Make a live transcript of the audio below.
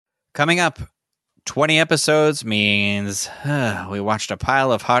Coming up, 20 episodes means we watched a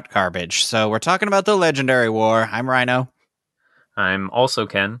pile of hot garbage. So we're talking about the Legendary War. I'm Rhino. I'm also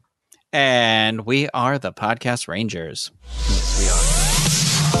Ken. And we are the Podcast Rangers. Yes, we are.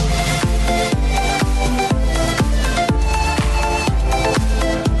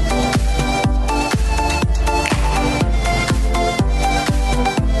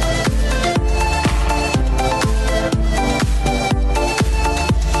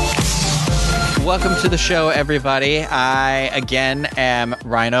 Welcome to the show, everybody. I, again, am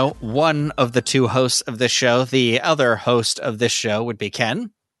Rhino, one of the two hosts of this show. The other host of this show would be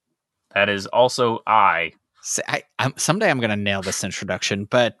Ken. That is also I. Someday I'm going to nail this introduction,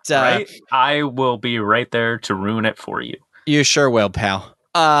 but... right? I will be right there to ruin it for you. You sure will, pal.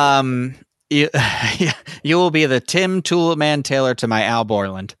 You will be the Tim Toolman Taylor to my Al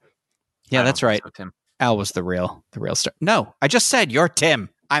Borland. Yeah, that's right. So, Tim. Al was the real star. No, I just said you're Tim.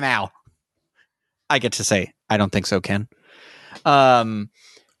 I'm Al. I get to say, I don't think so, Ken. I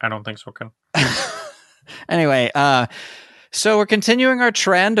don't think so, Ken. Anyway, so we're continuing our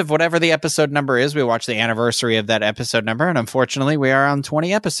trend of whatever the episode number is. We watch the anniversary of that episode number, and unfortunately, we are on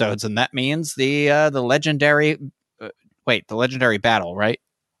 20 episodes, and that means the legendary. The legendary battle, right?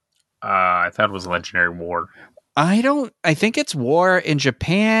 I thought it was Legendary War. I think it's War in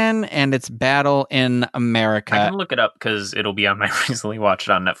Japan and it's Battle in America. I can look it up because it'll be on my recently watched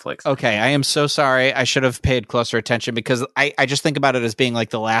on Netflix. Okay, I am so sorry. I should have paid closer attention because I just think about it as being like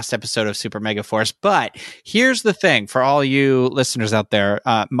the last episode of Super Mega Force. But here's the thing for all you listeners out there,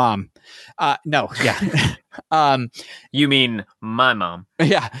 Mom. No, yeah. You mean my mom?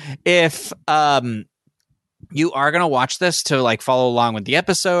 Yeah. If you are going to watch this to like follow along with the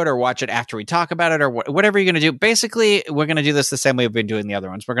episode or watch it after we talk about it or whatever you're going to do. Basically, we're going to do this the same way we've been doing the other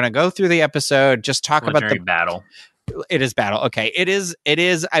ones. We're going to go through the episode, just talk about the battle. It is battle. Okay. It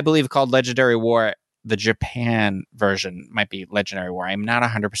is, I believe, called Legendary War. The Japan version might be Legendary War. I'm not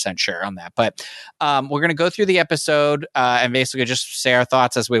 100% sure on that, but we're going to go through the episode and basically just say our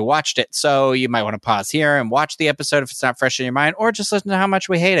thoughts as we watched it. So you might want to pause here and watch the episode if it's not fresh in your mind, or just listen to how much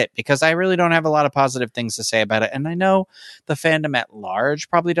we hate it, because I really don't have a lot of positive things to say about it. And I know the fandom at large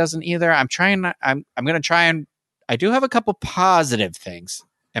probably doesn't either. I'm going to try and I do have a couple positive things.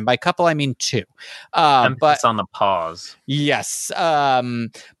 And by couple, I mean two. But on the pause. Yes.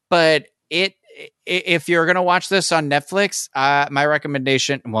 But if you're going to watch this on Netflix, my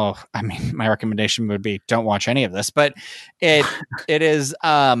recommendation would be don't watch any of this, but it is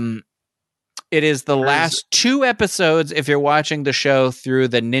the last two episodes. If you're watching the show through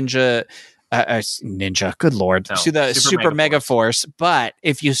the Ninja, good Lord, to the Super Mega Force. But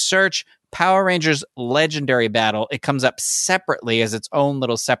if you search Power Rangers Legendary Battle, it comes up separately as its own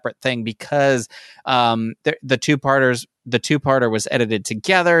little separate thing because the two-parter was edited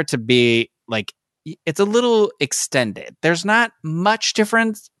together to be like, it's a little extended. There's not much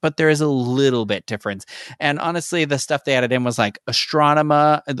difference, but there is a little bit difference. And honestly, the stuff they added in was like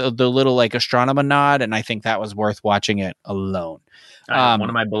Astronema, the little like Astronema nod, and I think that was worth watching it alone. One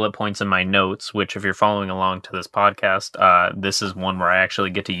of my bullet points in my notes, which if you're following along to this podcast, this is one where I actually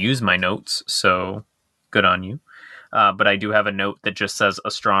get to use my notes, so good on you. But I do have a note that just says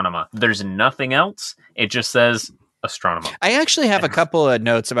Astronema. There's nothing else. It just says Astronema. I actually have a couple of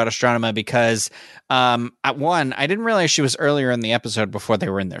notes about Astronema because at one, I didn't realize she was earlier in the episode before they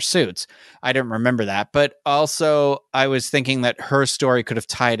were in their suits. I didn't remember that. But also, I was thinking that her story could have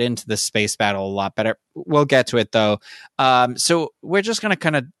tied into the space battle a lot better. We'll get to it, though. So we're just going to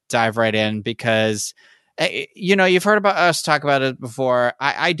kind of dive right in because, you've heard about us talk about it before.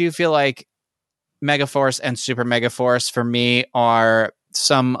 I do feel like Megaforce and Super Megaforce, for me, are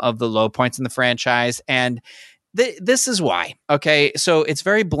some of the low points in the franchise. And this is why. Okay, so it's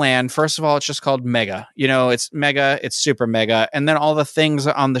very bland. First of all, it's just called Mega. It's Mega, it's Super Mega, and then all the things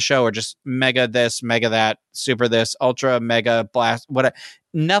on the show are just Mega this, Mega that, Super this, Ultra, Mega, Blast, whatever.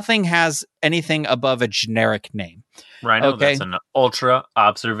 Nothing has anything above a generic name. Right. Okay? That's an ultra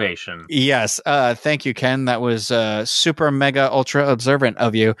observation. Yes. Thank you, Ken. That was super mega ultra observant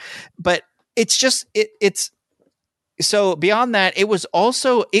of you. But it's just it's. So beyond that, it was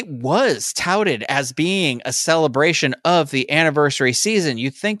touted as being a celebration of the anniversary season.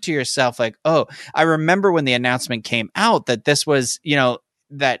 You think to yourself like, oh, I remember when the announcement came out that this was,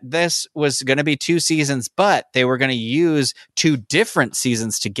 that this was going to be 2 seasons, but they were going to use 2 different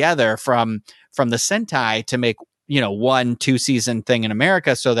seasons together from the Sentai to make, 1-2 season thing in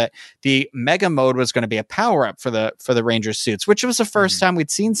America, so that the Mega mode was going to be a power up for the Ranger suits, which was the first time we'd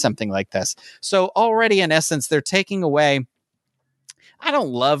seen something like this. So already in essence, they're taking away. I don't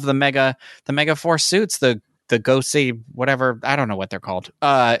love the Mega Force suits, the Gosei, whatever, I don't know what they're called,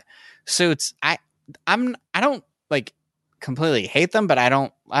 suits. I don't like completely hate them, but I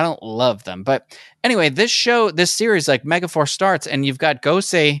don't love them. But anyway, this series, like Megaforce starts, and you've got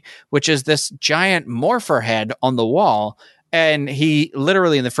Gosei, which is this giant morpher head on the wall. And he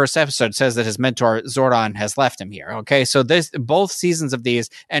literally in the first episode says that his mentor Zordon has left him here. Okay. So both seasons of these,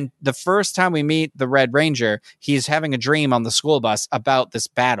 and the first time we meet the Red Ranger, he's having a dream on the school bus about this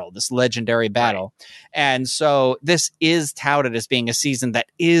battle, this legendary battle. Right. And so this is touted as being a season that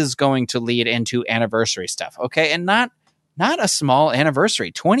is going to lead into anniversary stuff. Okay. And not a small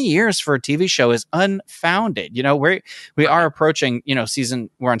anniversary. 20 years for a TV show is unfounded. You know, we are approaching, you know,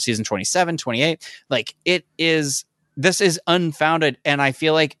 we're on season 27, 28. Like this is unfounded, and I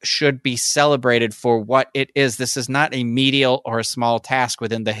feel like should be celebrated for what it is. This is not a medial or a small task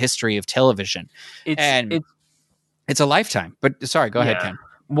within the history of television. It's a lifetime. But sorry, go ahead, Ken.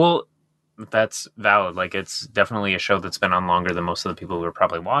 Well, that's valid. Like, it's definitely a show that's been on longer than most of the people who are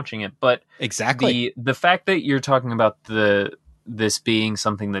probably watching it. But exactly the fact that you're talking about this being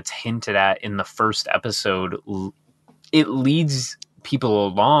something that's hinted at in the first episode, it leads people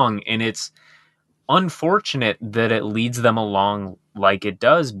along, and it's unfortunate that it leads them along like it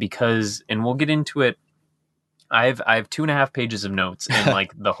does, because, and we'll get into it, I have 2.5 pages of notes, and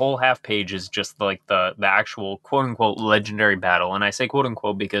like the whole half page is just like the actual quote unquote legendary battle. And I say quote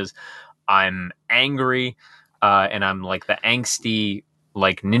unquote because I'm angry, and I'm like the angsty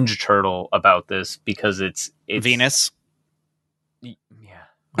like Ninja Turtle about this, because it's Venus. Yeah,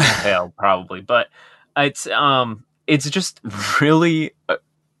 hell, probably, but it's just really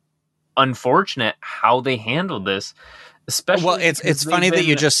unfortunate how they handled this, especially. Well, it's funny that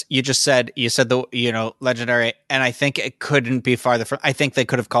you just said the, you know, legendary, and I think it couldn't be farther from. I think they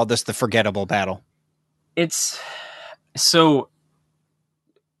could have called this the forgettable battle. It's so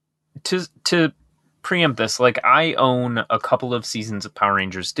to preempt this, like, I own a couple of seasons of Power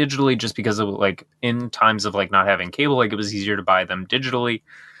Rangers digitally, just because of like in times of like not having cable, like it was easier to buy them digitally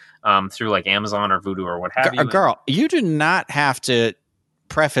through like Amazon or Vudu or what have you. Girl, you do not have to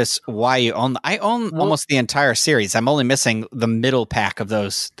preface why you own. I own almost the entire series. I'm only missing the middle pack of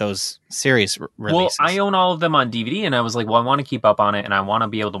those series releases. Well, I own all of them on DVD, and I was like, well, I want to keep up on it, and I want to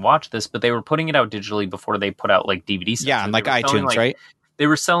be able to watch this. But they were putting it out digitally before they put out like DVD sets. Yeah, on like iTunes, right? They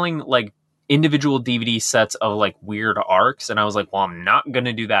were selling like individual DVD sets of like weird arcs, and I was like, well, I'm not going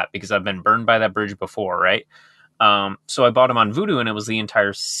to do that because I've been burned by that bridge before, right? So I bought them on Vudu, and it was the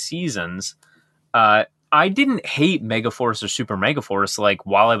entire seasons. I didn't hate Megaforce or Super Megaforce like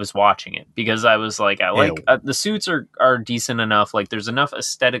while I was watching it, because I was like, the suits are decent enough. Like, there's enough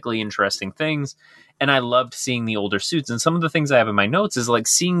aesthetically interesting things, and I loved seeing the older suits. And some of the things I have in my notes is like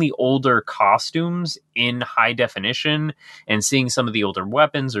seeing the older costumes in high definition, and seeing some of the older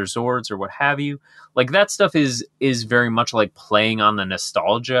weapons or Zords or what have you. Like, that stuff is very much like playing on the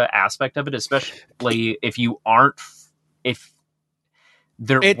nostalgia aspect of it, especially if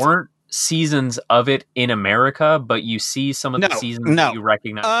there weren't seasons of it in America, but you see some of the seasons that you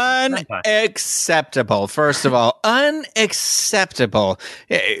recognize. Unacceptable. First of all, unacceptable.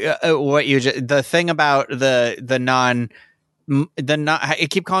 The thing about I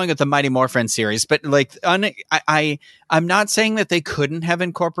keep calling it the Mighty Morphin series, but like I'm not saying that they couldn't have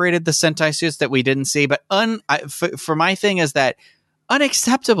incorporated the Sentai suits that we didn't see, but for my thing is that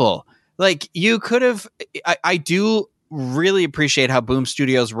unacceptable. Like, you could have. I do really appreciate how Boom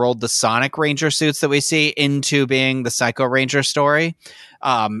Studios rolled the Sonic Ranger suits that we see into being the Psycho Ranger story.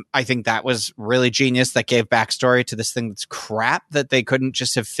 I think that was really genius. That gave backstory to this thing that's crap that they couldn't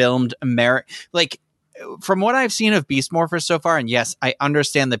just have filmed like, from what I've seen of Beast Morphers so far, and yes, I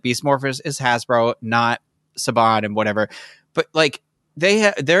understand that Beast Morphers is Hasbro, not Saban and whatever, but like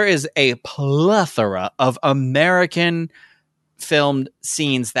there is a plethora of American filmed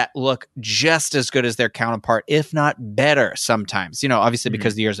scenes that look just as good as their counterpart, if not better sometimes, you know, obviously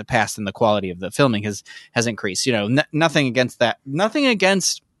because the years have passed and the quality of the filming has increased, you know, nothing against that, nothing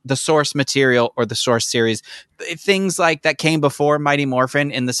against the source material or the source series, things like that came before Mighty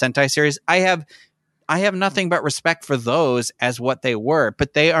Morphin in the Sentai series. I have nothing but respect for those as what they were,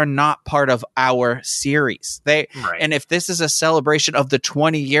 but they are not part of our series. And if this is a celebration of the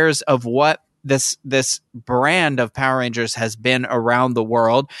 20 years of what this brand of Power Rangers has been around the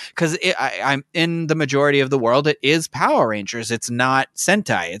world, because I'm in the majority of the world, it is Power Rangers. It's not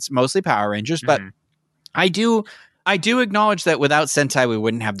Sentai. It's mostly Power Rangers. But I do acknowledge that without Sentai, we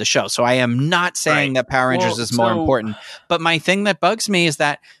wouldn't have the show. So I am not saying that Power Rangers is more important. But my thing that bugs me is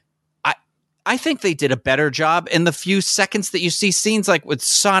that I think they did a better job in the few seconds that you see scenes like with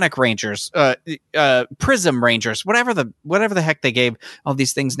Sonic Rangers, Prism Rangers, whatever the heck they gave all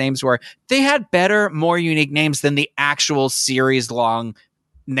these things names were. They had better, more unique names than the actual series long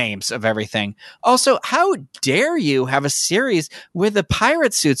names of everything. Also, how dare you have a series with the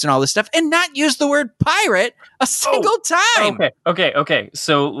pirate suits and all this stuff and not use the word pirate a single time? Okay.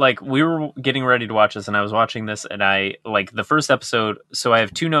 So like we were getting ready to watch this and I was watching this and I like the first episode. So I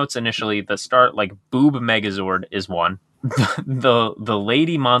have two notes initially. The start, like Boob Megazord is one. The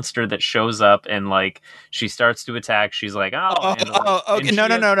lady monster that shows up and like she starts to attack. She's like, okay.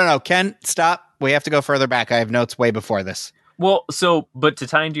 No. Ken, stop. We have to go further back. I have notes way before this. Well, but to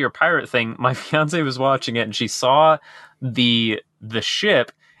tie into your pirate thing, my fiance was watching it and she saw the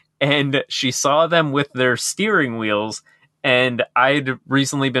ship and she saw them with their steering wheels. And I'd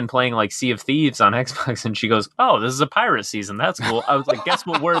recently been playing like Sea of Thieves on Xbox and she goes, "Oh, this is a pirate season. That's cool." I was like, "Guess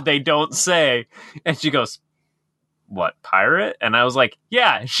what word they don't say?" And she goes, "What, pirate?" And I was like,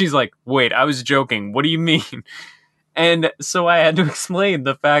 "Yeah." She's like, "Wait, I was joking. What do you mean?" And so I had to explain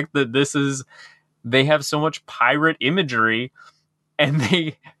the fact that they have so much pirate imagery and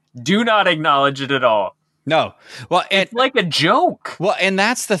they do not acknowledge it at all. No. Well, it's like a joke. Well, and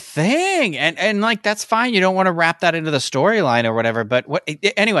that's the thing. And like, that's fine. You don't want to wrap that into the storyline or whatever. But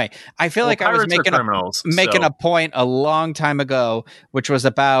anyway, I feel like I was making a point a long time ago, which was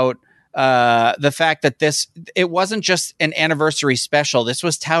about the fact that it wasn't just an anniversary special. This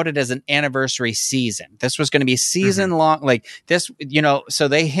was touted as an anniversary season. This was going to be season long, like this, so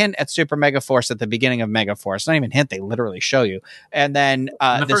they hint at Super Mega Force at the beginning of Mega Force. Not even hint, they literally show you. And then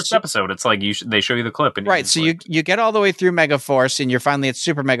in the first episode, it's like they show you the clip. And right. So you get all the way through Mega Force and you're finally at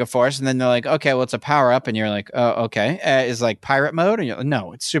Super Mega Force. And then they're like, okay, well, it's a power up. And you're like, oh, okay. Is like pirate mode? And you're like,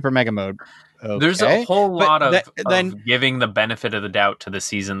 no, it's Super Mega mode. Okay. There's a whole lot of giving the benefit of the doubt to the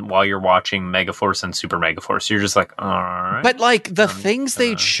season while you're watching Megaforce and Super Megaforce. You're just like, all right. But like the things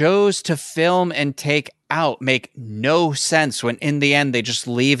they chose to film and take out make no sense when in the end they just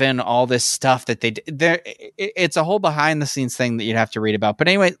leave in all this stuff that they did. It's a whole behind the scenes thing that you'd have to read about. But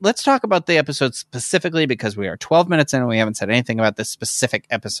anyway, let's talk about the episode specifically because we are 12 minutes in and we haven't said anything about this specific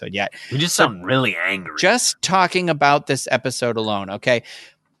episode yet. We just sound really angry. Just talking about this episode alone, okay?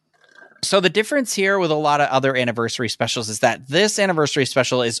 So the difference here with a lot of other anniversary specials is that this anniversary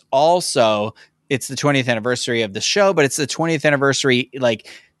special is also, it's the 20th anniversary of the show, but it's the 20th anniversary like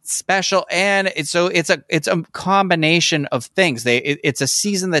special. And it's a combination of things. It's a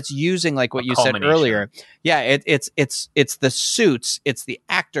season that's using like what you said earlier. Yeah. It's the suits, it's the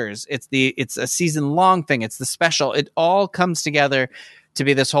actors, it's a season long thing. It's the special. It all comes together to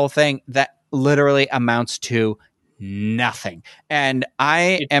be this whole thing that literally amounts to nothing. And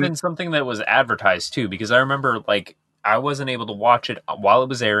it's been something that was advertised too, because I remember like I wasn't able to watch it while it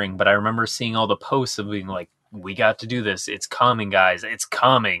was airing, but I remember seeing all the posts of being like, we got to do this. It's coming, guys. It's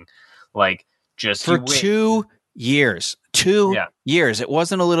coming. Like just for 2 years. 2 years. It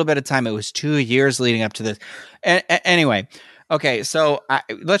wasn't a little bit of time. It was 2 years leading up to this. Anyway. Okay. So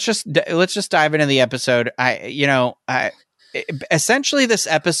let's just dive into the episode. Essentially, this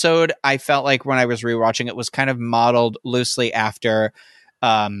episode, I felt like when I was rewatching it was kind of modeled loosely after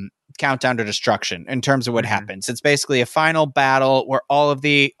Countdown to Destruction in terms of what happens. It's basically a final battle where all of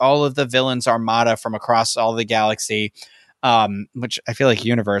the villains armada from across all the galaxy, which I feel like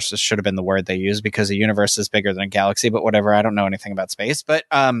universe should have been the word they used because a universe is bigger than a galaxy, but whatever. I don't know anything about space, but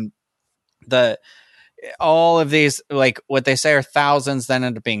all of these, like what they say are thousands, then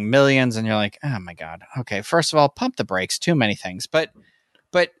end up being millions. And you're like, oh my God. Okay. First of all, pump the brakes, too many things, but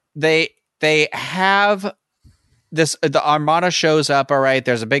they have this, the armada shows up. All right.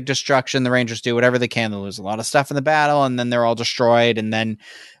 There's a big destruction. The Rangers do whatever they can. They lose a lot of stuff in the battle and then they're all destroyed. And then,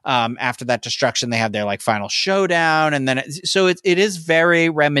 after that destruction, they have their like final showdown. And then, it is very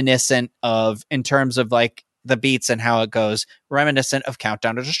reminiscent of, in terms of like, the beats and how it goes, reminiscent of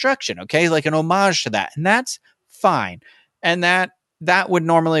Countdown to Destruction. Okay. Like an homage to that. And that's fine. And that would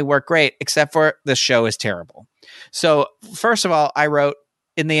normally work great, except for the show is terrible. So first of all, I wrote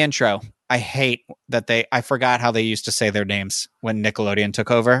in the intro, I hate that I forgot how they used to say their names when Nickelodeon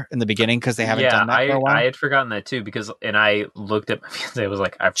took over in the beginning because they haven't done that for a while. I had forgotten that too and I looked at my fiance, I was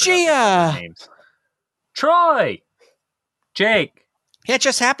like, I forgot their names. Troy, Jake. Yeah, it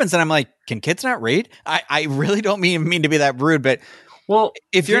just happens, and I'm like, can kids not read? I really don't mean to be that rude, but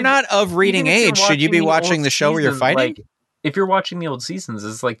if you're not of reading age, should you be watching the show where you're fighting? Like, if you're watching the old seasons,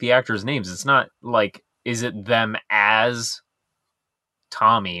 it's like the actors' names. It's not like, is it them as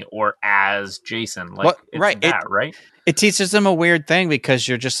Tommy or as Jason? Like, right? It teaches them a weird thing because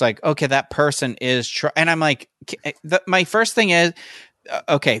you're just like, okay, that person is, and I'm like, my first thing is,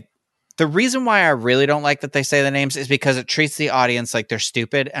 okay. The reason why I really don't like that they say the names is because it treats the audience like they're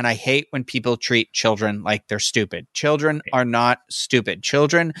stupid. And I hate when people treat children like they're stupid. Children are not stupid.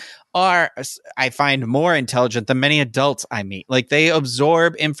 Children are, I find, more intelligent than many adults I meet. Like, they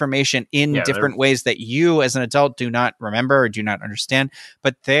absorb information in different ways that you as an adult do not remember or do not understand.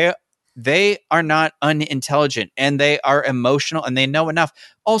 But they are not unintelligent, and they are emotional, and they know enough.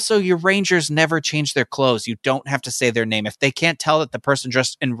 Also, your Rangers never change their clothes. You don't have to say their name. If they can't tell that the person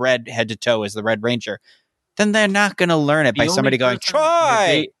dressed in red head to toe is the Red Ranger, then they're not going to learn it by somebody going,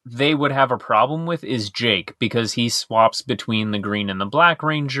 Troy! They would have a problem with is Jake, because he swaps between the Green and the Black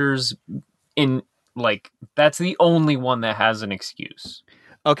Rangers. That's the only one that has an excuse.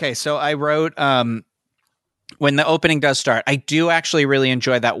 Okay, so I wrote... when the opening does start, I do actually really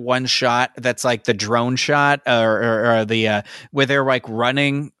enjoy that one shot that's like the drone shot or the where they're like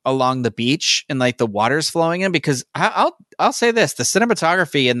running along the beach and like the water's flowing in, because I'll say this, the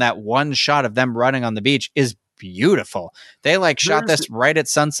cinematography in that one shot of them running on the beach is beautiful. They shot this right at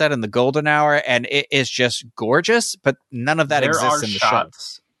sunset in the golden hour, and it is just gorgeous, but none of that exists in the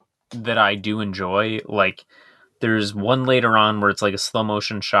shots that I do enjoy. Like, there's one later on where it's like a slow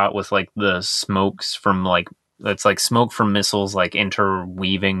motion shot with like the smokes from it's like smoke from missiles like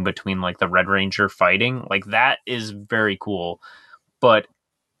interweaving between like the Red Ranger fighting. Like, that is very cool, but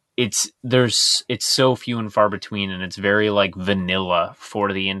it's so few and far between, and it's very like vanilla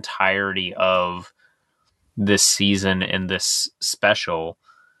for the entirety of this season and this special,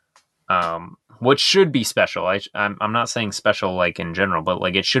 which should be special. I'm not saying special like in general, but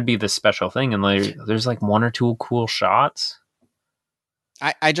like it should be this special thing, and like there's like one or two cool shots.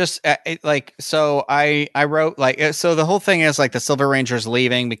 I just so I wrote so the whole thing is like the Silver Ranger's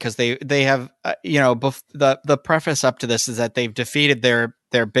leaving because they have the preface up to this is that they've defeated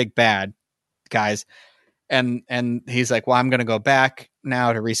their big bad guys, and he's like, well, I'm gonna go back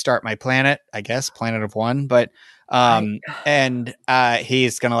now to restart my planet, I guess, Planet of One, but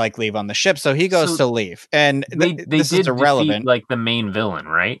he's gonna like leave on the ship, so he goes to leave, and this is irrelevant. Defeat, like, the main villain,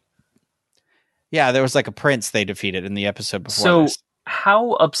 right? Yeah, there was like a prince they defeated in the episode before this.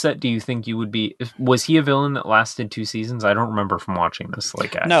 How upset do you think you would be? Was he a villain that lasted 2 seasons? I don't remember from watching this.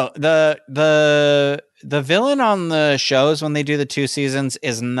 No, the villain on the shows when they do the 2 seasons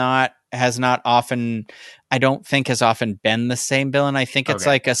has not often, I don't think has often been the same villain. I think it's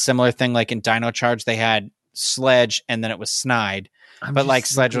like a similar thing. Like in Dino Charge, they had Sledge and then it was Snide, but like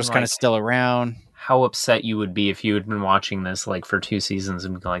Sledge was kind of still around. How upset you would be if you had been watching this like for 2 seasons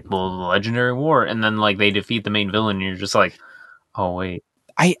and be like, well, the Legendary War, and then like they defeat the main villain, and you're just like, oh, wait.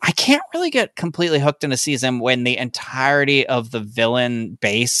 I can't really get completely hooked in a season when the entirety of the villain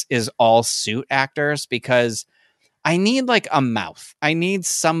base is all suit actors, because I need like a mouth. I need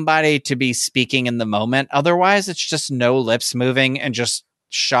somebody to be speaking in the moment. Otherwise, it's just no lips moving and just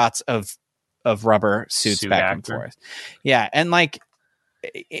shots of rubber suits back and forth. Yeah. And like,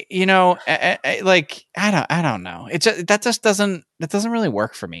 like, I don't know. It just, that doesn't really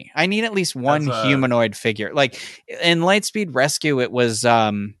work for me. I need at least one humanoid figure. Like in Lightspeed Rescue, it was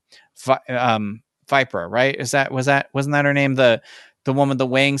Viper, right? Wasn't that her name? The one with the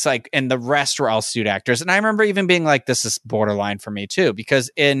wings, like, and the rest were all suit actors. And I remember even being like, this is borderline for me too, because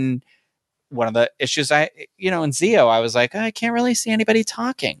in one of the issues in Zeo, I was like, I can't really see anybody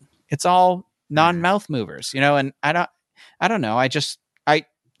talking. It's all non-mouth movers, and I don't know.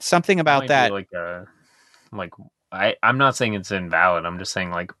 Something about that. I'm not saying it's invalid. I'm just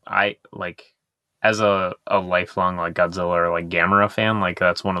saying as a lifelong like Godzilla or like Gamera fan, like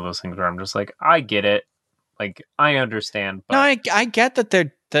that's one of those things where I'm just like, I get it. Like, I understand. But no, I get that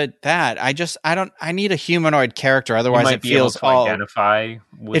they're that. I need a humanoid character. Otherwise it feels identify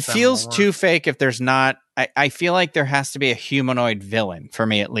with it feels too fake if there's not. I feel like there has to be a humanoid villain for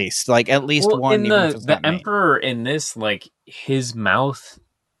me, at least. Like at least one. In the Emperor in this, like his mouth,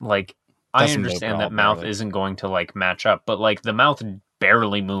 like I understand that mouth isn't going to like match up, but like the mouth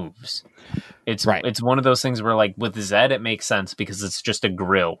barely moves. It's right. It's one of those things where like with Zed it makes sense because it's just a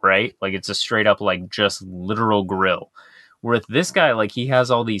grill, right? Like it's a straight up like just literal grill. With this guy, like he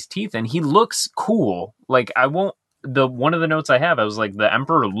has all these teeth and he looks cool. Like one of the notes I have, I was like, the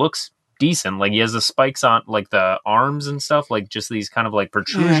Emperor looks decent. Like he has the spikes on like the arms and stuff, like just these kind of like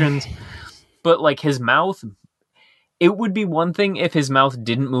protrusions. But like his mouth, it would be one thing if his mouth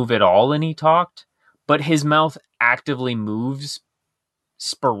didn't move at all and he talked, but his mouth actively moves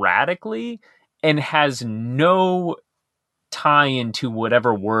sporadically and has no tie into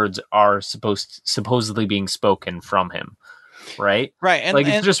whatever words are supposedly being spoken from him. Right. And like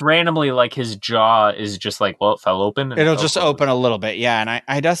it's just randomly like his jaw is just like, well, it fell open. It'll just open a little bit. Yeah. And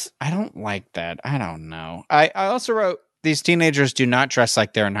I don't like that. I don't know. I also wrote, these teenagers do not dress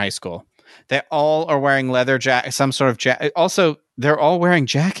like they're in high school. They all are wearing leather jacket, some sort of jacket. Also, they're all wearing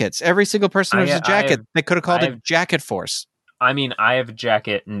jackets. Every single person has a jacket. They could have called it Jacket Force. I mean, I have a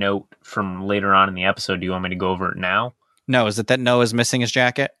jacket note from later on in the episode. Do you want me to go over it now? No, is it that Noah's missing his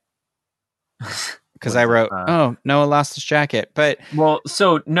jacket? Because I wrote, Noah lost his jacket. But no,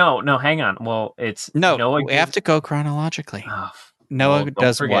 hang on. Well, it's Noah. We have to go chronologically. Noah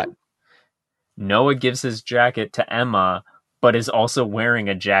does what? Noah gives his jacket to Emma, but is also wearing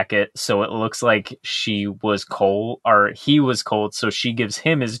a jacket, so it looks like she was cold, or he was cold, so she gives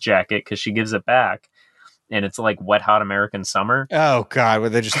him his jacket because she gives it back. And it's like Wet Hot American Summer. Oh, God, where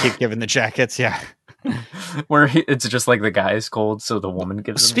they just keep giving the jackets, yeah. Where it's just like the guy is cold, so the woman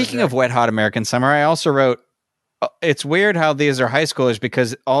gives him Speaking of Wet Hot American Summer, I also wrote, it's weird how these are high schoolers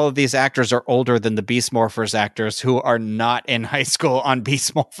because all of these actors are older than the Beast Morphers actors who are not in high school on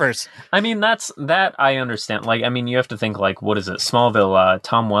Beast Morphers. I mean, that I understand. Like, I mean, you have to think, like, what is it? Smallville,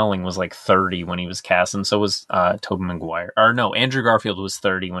 Tom Welling was like 30 when he was cast, and so was Tobey Maguire. Or no, Andrew Garfield was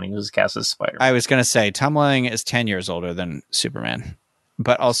 30 when he was cast as Spider-Man. I was going to say, Tom Welling is 10 years older than Superman.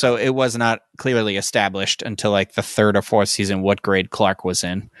 But also, it was not clearly established until like the third or fourth season what grade Clark was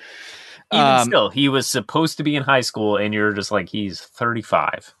in. Even still, he was supposed to be in high school, and you're just like, he's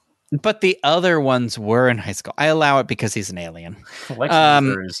 35. But the other ones were in high school. I allow it because he's an alien. Lex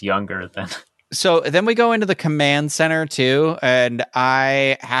Luthor is younger than... So then we go into the command center too, and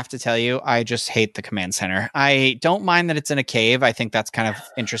I have to tell you, I just hate the command center. I don't mind that it's in a cave. I think that's kind of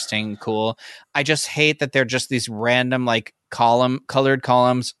interesting, cool. I just hate that they're just these random like colored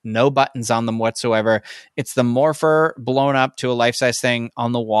columns, no buttons on them whatsoever. It's the Morpher blown up to a life-size thing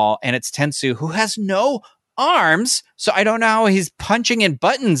on the wall, and it's Tensu, who has no arms, so I don't know how he's punching in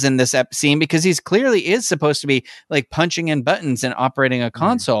buttons in this scene, because he's clearly is supposed to be like punching in buttons and operating a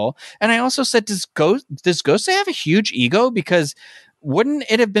console. And I also said, does Ghost have a huge ego? Because wouldn't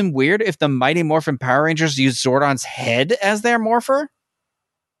it have been weird if the Mighty Morphin Power Rangers used Zordon's head as their morpher?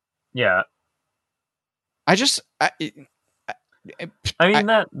 Yeah. I mean,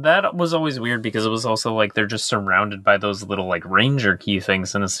 that was always weird because it was also like they're just surrounded by those little like Ranger key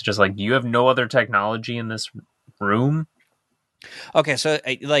things, and it's just like, you have no other technology in this room. Okay, so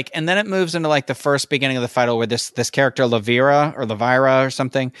like, and then it moves into like the first beginning of the fight where this character Levira or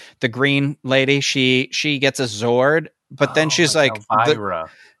something, the green lady, she gets a Zord, but then she's like Elvira.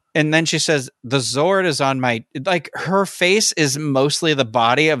 And then she says, the Zord is on my, like, her face is mostly the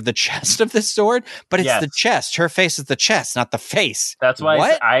body of the chest of this Zord, but it's the chest. Her face is the chest, not the face. That's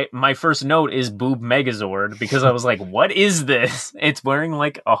why my first note is Boob Megazord, because I was like, what is this? It's wearing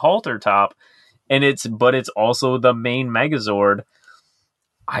like a halter top, but it's also the main Megazord.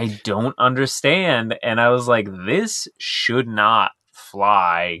 I don't understand. And I was like, this should not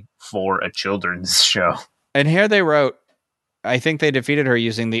fly for a children's show. And here they wrote, I think they defeated her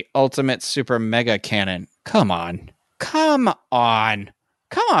using the ultimate super mega cannon. Come on,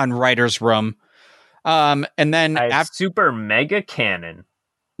 writer's room. And then super mega cannon.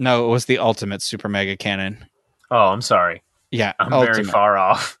 No, it was the ultimate super mega cannon. Oh, I'm sorry. Yeah, I'm very far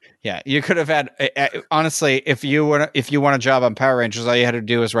off. Yeah, you could have had. Honestly, if you want a job on Power Rangers, all you had to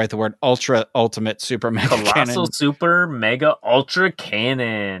do is write the word ultra ultimate super mega colossal cannon. Super mega ultra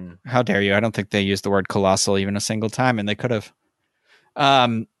cannon. How dare you? I don't think they used the word colossal even a single time, and they could have.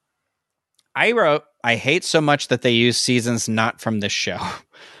 I wrote, I hate so much that they use seasons not from this show.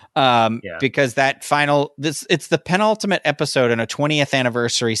 Because that it's the penultimate episode in a 20th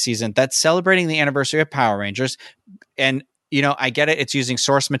anniversary season that's celebrating the anniversary of Power Rangers. And you know, I get it. It's using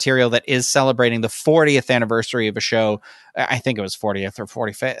source material that is celebrating the 40th anniversary of a show. I think it was 40th or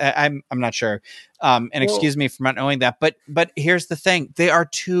 45th. I'm not sure. Excuse me for not knowing that. But here's the thing. They are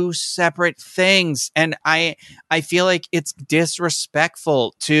two separate things. And I feel like it's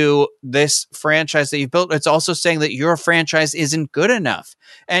disrespectful to this franchise that you've built. It's also saying that your franchise isn't good enough.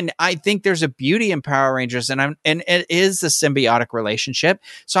 And I think there's a beauty in Power Rangers, and it is a symbiotic relationship.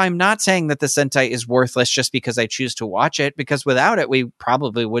 So I'm not saying that the Sentai is worthless just because I choose to watch it, because without it, we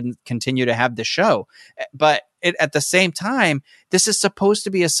probably wouldn't continue to have the show. But at the same time, this is supposed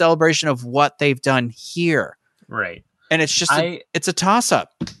to be a celebration of what they've done here. Right. And it's just, it's a toss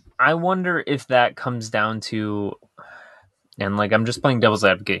up. I wonder if that comes down to, and like, I'm just playing devil's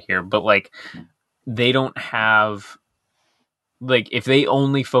advocate here, but like, they don't have, like, if they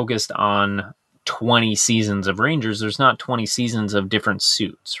only focused on 20 seasons of Rangers, there's not 20 seasons of different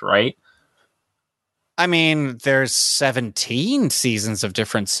suits, right? I mean, there's 17 seasons of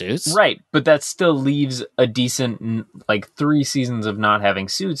different suits. Right, but that still leaves a decent, like, 3 seasons of not having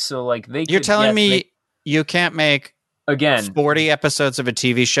suits, so, like, You're telling me you can't make, again, 40 episodes of a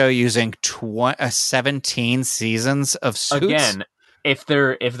TV show using 17 seasons of suits? Again, if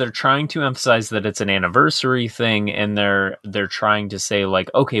they're trying to emphasize that it's an anniversary thing, and they're trying to say like,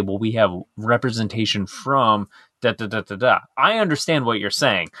 okay, well, we have representation from da da da da da. I understand what you're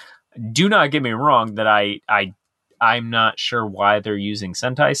saying. Do not get me wrong that I'm not sure why they're using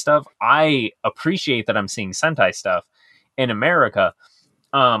Sentai stuff. I appreciate that I'm seeing Sentai stuff in America.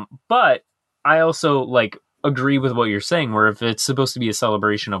 But I also like agree with what you're saying, where if it's supposed to be a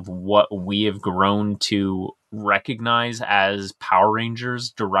celebration of what we have grown to recognize as Power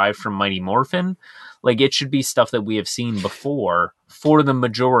Rangers derived from Mighty Morphin, like it should be stuff that we have seen before for the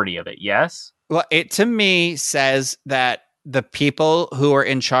majority of it. Yes. Well, it to me says that the people who are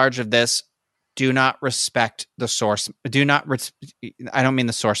in charge of this do not respect the source. I don't mean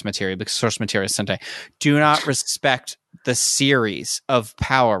the source material, because source material is Sentai. Do not respect the series of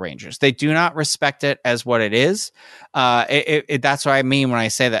Power Rangers. They do not respect it as what it is. That's what I mean when I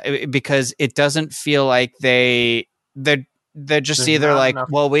say that, because it doesn't feel like they're just There's either not like, enough-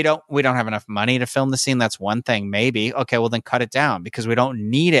 well, we don't have enough money to film the scene. That's one thing, maybe. Okay, well then cut it down, because we don't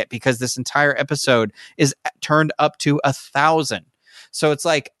need it, because this entire episode is turned up to 1,000. So it's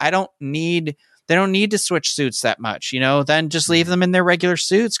like, they don't need to switch suits that much, then just leave them in their regular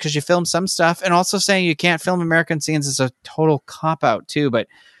suits, because you film some stuff. And also saying you can't film American scenes is a total cop out too. But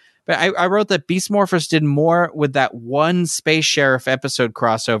I wrote that Beast Morphers did more with that one Space Sheriff episode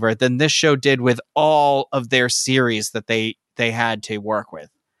crossover than this show did with all of their series that they had to work with.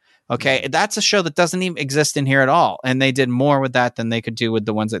 Okay, that's a show that doesn't even exist in here at all, and they did more with that than they could do with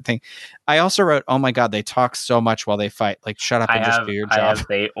the ones that think. I also wrote, "Oh my god, they talk so much while they fight. Like, shut up and just do your job."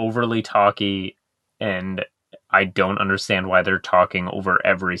 They overly talky, and I don't understand why they're talking over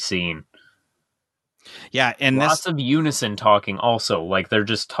every scene. Yeah, and lots of unison talking. Also, like they're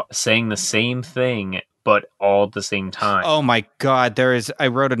just saying the same thing, but all at the same time. Oh my god, I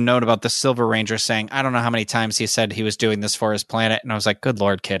wrote a note about the Silver Ranger saying, I don't know how many times he said he was doing this for his planet, and I was like, good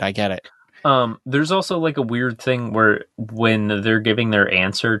lord, kid, I get it. There's also like a weird thing where when they're giving their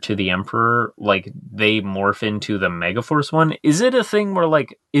answer to the Emperor, like they morph into the Megaforce one. Is it a thing where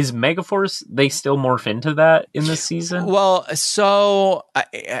like, is Megaforce, they still morph into that in this season? Well, so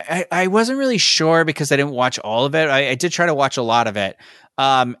I wasn't really sure, because I didn't watch all of it. I did try to watch a lot of it.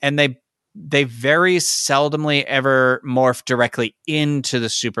 And they very seldomly ever morph directly into the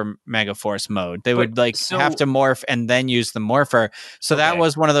Super Megaforce mode. They would have to morph and then use the morpher. So that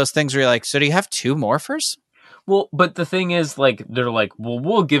was one of those things where you're like, so do you have two morphers? Well, but the thing is, like, they're like, well,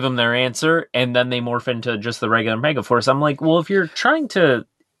 we'll give them their answer, and then they morph into just the regular Megaforce. I'm like, well, if you're trying to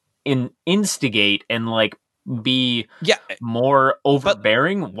instigate and like be more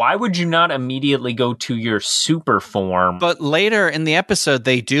overbearing, why would you not immediately go to your super form? But later in the episode,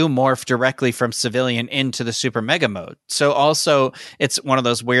 they do morph directly from civilian into the super mega mode. So also, it's one of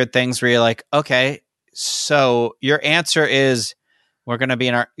those weird things where you're like, okay, so your answer is we're going to be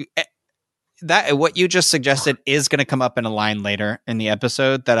in our... That what you just suggested is going to come up in a line later in the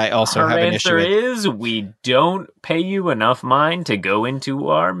episode that I also have an issue with. Our answer is we don't pay you enough mind to go into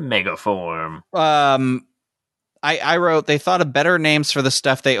our mega form. I wrote, they thought of better names for the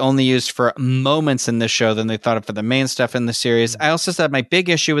stuff they only used for moments in this show than they thought of for the main stuff in the series. I also said my big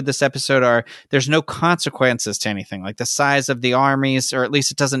issue with this episode are there's no consequences to anything, like the size of the armies, or at least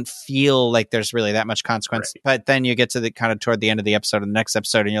it doesn't feel like there's really that much consequence. Right. But then you get to the kind of toward the end of the episode, and the next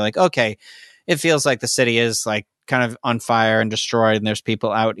episode, and you're like, okay, it feels like the city is like kind of on fire and destroyed, and there's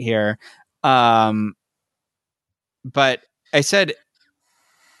people out here. But I said,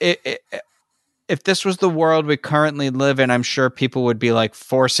 if this was the world we currently live in, I'm sure people would be like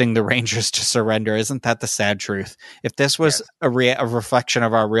forcing the Rangers to surrender. Isn't that the sad truth? If this was a reflection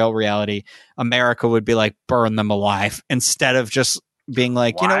of our real reality, America would be like, burn them alive, instead of just being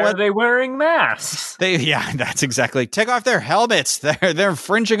like, why you know what? Are they wearing masks? Yeah, that's exactly. Take off their helmets. They're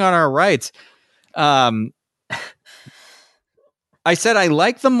infringing on our rights. I said I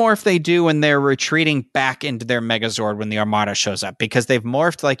like the morph they do when they're retreating back into their Megazord when the Armada shows up, because they've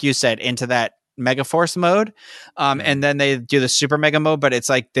morphed, like you said, into that Megaforce mode, and then they do the Super Mega mode, but it's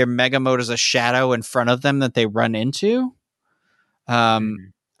like their Mega mode is a shadow in front of them that they run into.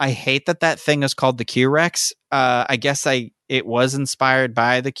 I hate that thing is called the Q-Rex. I guess it was inspired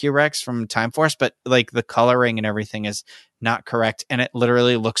by the Q-Rex from Time Force, but like the coloring and everything is not correct, and it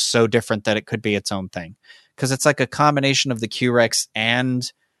literally looks so different that it could be its own thing, because it's like a combination of the Q-Rex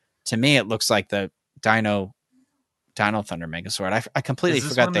and, to me, it looks like the Dino Thunder Megazord. I completely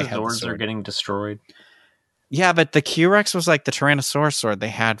forgot they had the Zords are getting destroyed. Yeah, but the Q-Rex was like the Tyrannosaurus sword they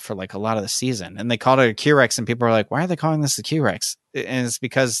had for like a lot of the season, and they called it a Q-Rex, and people were like, why are they calling this the Q-Rex? And it's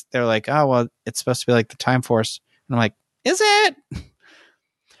because they're like, oh, well, it's supposed to be like the Time Force. And I'm like, is it?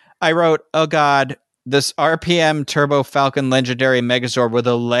 I wrote, oh God, this RPM Turbo Falcon Legendary Megazord where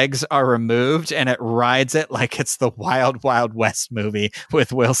the legs are removed and it rides it like it's the Wild Wild West movie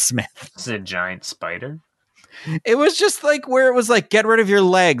with Will Smith. It's a giant spider. It was just like where it was like, get rid of your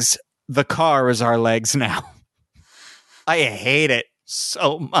legs. The car is our legs now. I hate it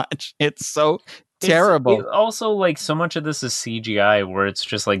so much. It's so terrible. It also, like, so much of this is CGI where it's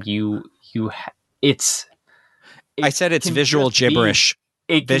just like I said it's visual gibberish.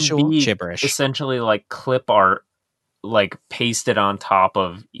 It visual can be gibberish. Essentially like clip art, like pasted on top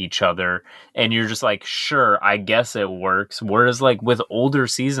of each other, and you're just like, sure, I guess it works. Whereas like with older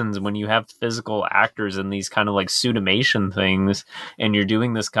seasons, when you have physical actors in these kind of like suitimation things, and you're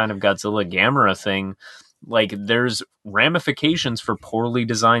doing this kind of Godzilla Gamera thing, like there's ramifications for poorly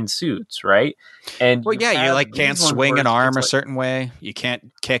designed suits, right? And well, yeah, you like can't swing an arm a certain way, you can't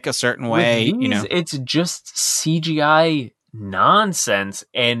kick a certain way. These, you know, it's just CGI nonsense,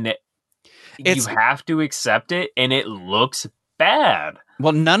 and you have to accept it, and it looks bad.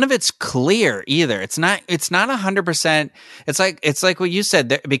 Well, none of it's clear either. It's not 100%. It's like what you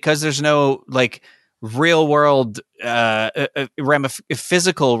said, because there's no like real world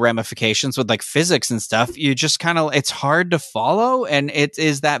physical ramifications with like physics and stuff. You just kind of, it's hard to follow, and it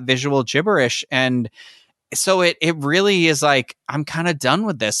is that visual gibberish. And so it really is like, I'm kind of done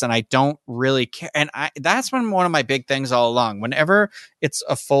with this and I don't really care. And that's been one of my big things all along. Whenever it's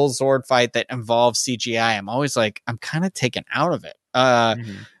a full Zord fight that involves CGI, I'm always like, I'm kind of taken out of it.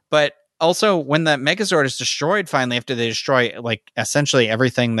 But also when the Megazord is destroyed finally, after they destroy like essentially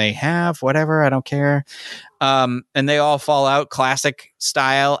everything they have, whatever, I don't care. And they all fall out classic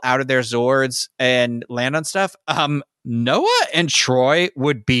style out of their Zords and land on stuff. Noah and Troy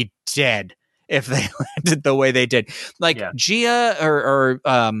would be dead if they landed the way they did. Like Gia or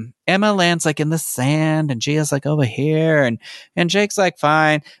Emma lands like in the sand, and Gia's like over here, and Jake's like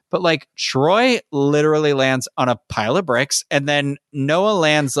fine, but like Troy literally lands on a pile of bricks, and then Noah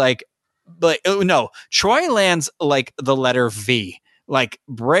lands like Troy lands like the letter V, like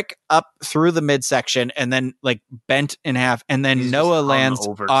brick up through the midsection and then like bent in half, and then Noah lands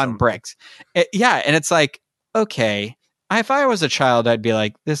on bricks. And it's like, okay, if I was a child, I'd be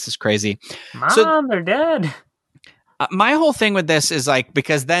like, this is crazy. Mom, they're dead. My whole thing with this is like,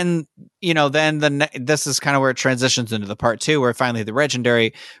 because then, this is kind of where it transitions into the part 2, where finally the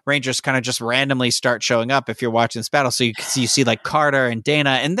legendary Rangers kind of just randomly start showing up if you're watching this battle. So you see like Carter and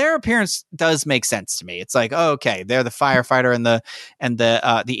Dana, and their appearance does make sense to me. It's like, oh, okay, they're the firefighter and the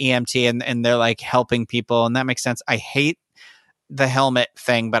EMT, and they're like helping people, and that makes sense. I hate the helmet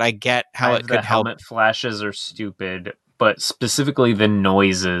thing, but I get how it could help. Helmet flashes are stupid, but specifically the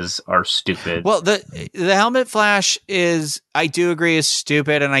noises are stupid. Well, the helmet flash I do agree is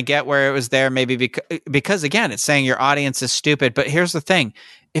stupid, and I get where it was there maybe because again, it's saying your audience is stupid. But here's the thing.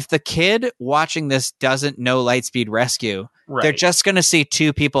 If the kid watching this doesn't know Lightspeed Rescue, they're just going to see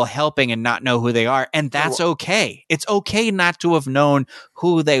two people helping and not know who they are. And that's okay. It's okay not to have known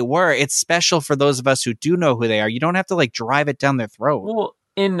who they were. It's special for those of us who do know who they are. You don't have to like drive it down their throat. Well,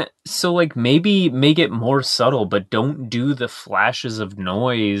 and so like maybe make it more subtle, but don't do the flashes of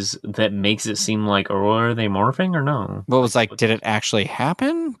noise that makes it seem like, or are they morphing or no? What was like, did it actually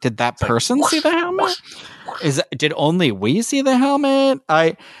happen? Did that person see the helmet? Did only we see the helmet?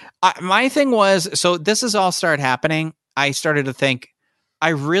 My thing was, so this has all started happening. I started to think, I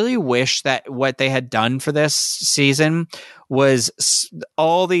really wish that what they had done for this season was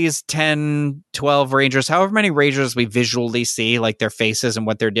all these 10, 12 Rangers, however many Rangers we visually see, like their faces and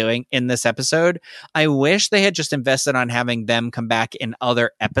what they're doing in this episode. I wish they had just invested on having them come back in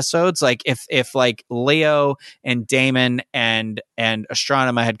other episodes. Like if like Leo and Damon and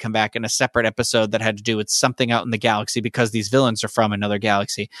Astronema had come back in a separate episode that had to do with something out in the galaxy because these villains are from another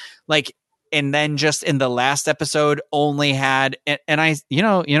galaxy. Like, and then just in the last episode only had, and I,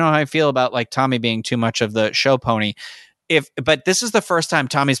 how I feel about like Tommy being too much of the show pony. But this is the first time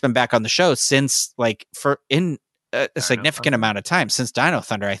Tommy's been back on the show since like a significant amount of time, since Dino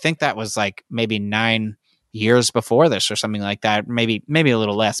Thunder. I think that was like maybe 9 years before this or something like that. Maybe a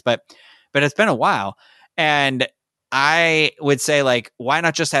little less, but it's been a while. And I would say like, why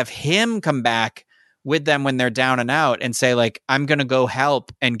not just have him come back with them when they're down and out and say like, I'm going to go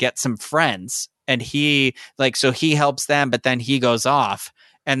help and get some friends. And he like, so he helps them, but then he goes off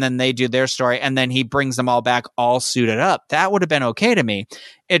and then they do their story. And then he brings them all back all suited up. That would have been okay to me.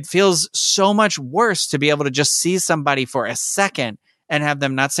 It feels so much worse to be able to just see somebody for a second and have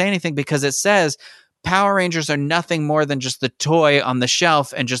them not say anything, because it says Power Rangers are nothing more than just the toy on the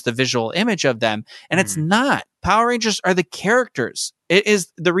shelf and just the visual image of them. And it's not. Power Rangers are the characters. It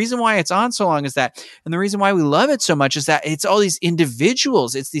is the reason why it's on so long is that, and the reason why we love it so much is that it's all these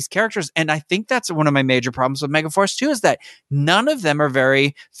individuals, it's these characters. And I think that's one of my major problems with Megaforce 2 is that none of them are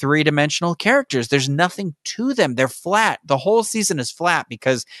very three-dimensional characters. There's nothing to them. They're flat. The whole season is flat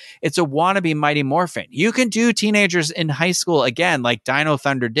because it's a wannabe Mighty Morphin. You can do teenagers in high school again, like Dino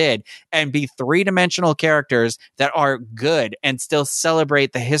Thunder did, and be three-dimensional characters that are good and still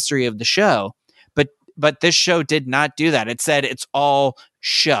celebrate the history of the show. But this show did not do that. It said it's all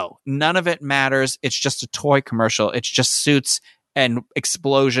show. None of it matters. It's just a toy commercial. It's just suits and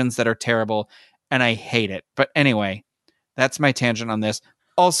explosions that are terrible, and I hate it. But anyway, that's my tangent on this.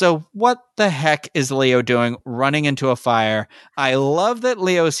 Also, what the heck is Leo doing running into a fire? I love that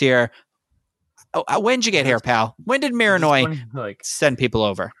Leo's here. Oh, when'd you get here, pal? When did Miranoi send people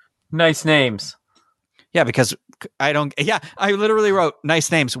over? Nice names. Yeah, because I literally wrote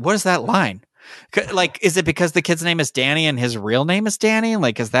nice names. What is that line? Like, is it because the kid's name is Danny and his real name is Danny?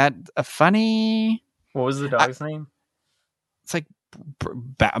 Like, is that a funny? What was the dog's name? It's like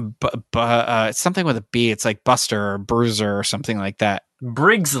something with a B. It's like Buster or Bruiser or something like that.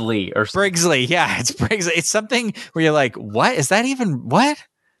 Brigsley or something. Brigsley. Yeah, it's Brigsley. It's something where you're like, what is that even? What?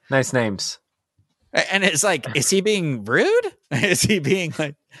 Nice names. And it's like, is he being rude? Is he being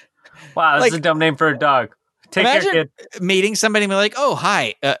like, wow, that's a dumb name for a dog. Take Imagine care, kid. Meeting somebody and be like, oh,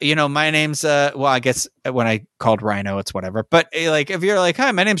 hi, my name's, well, I guess when I called Rhino, it's whatever. But like, if you're like, hi,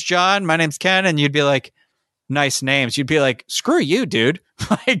 my name's John, my name's Ken, and you'd be like, nice names. You'd be like, screw you, dude.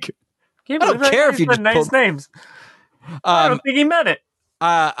 Like, I don't care if you just nice names. I don't think he meant it.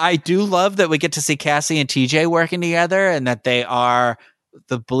 I do love that we get to see Cassie and TJ working together and that they are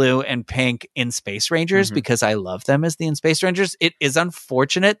the blue and pink in Space Rangers because I love them as the in Space Rangers. It is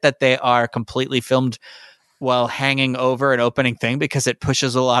unfortunate that they are completely filmed while hanging over an opening thing because it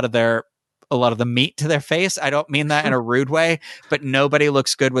pushes a lot of the meat to their face. I don't mean that in a rude way, but nobody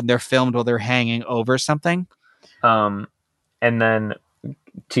looks good when they're filmed while they're hanging over something. And then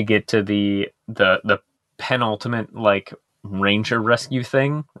to get to the penultimate like Ranger rescue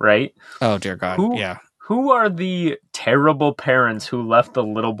thing, right? Oh dear God. Who are the terrible parents who left the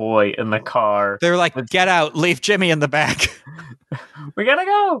little boy in the car? They're like, get out, leave Jimmy in the back. We gotta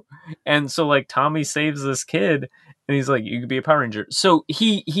go. And so like Tommy saves this kid and he's like, you could be a Power Ranger. So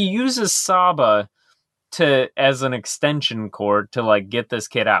he uses Saba as an extension cord to like get this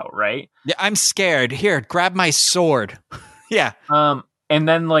kid out, right? Yeah, I'm scared. Here, grab my sword. Yeah. And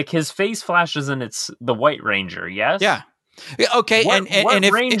then like his face flashes and it's the White Ranger, yes? Yeah. Okay,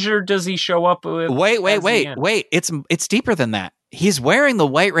 what Ranger does he show up with? Wait. It's deeper than that. He's wearing the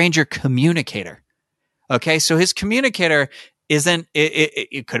White Ranger communicator. Okay, so his communicator isn't.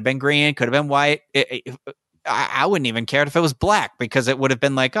 It could have been green, could have been white. I wouldn't even care if it was black because it would have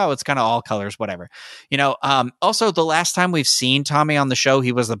been like, oh, it's kind of all colors, whatever. Also, the last time we've seen Tommy on the show,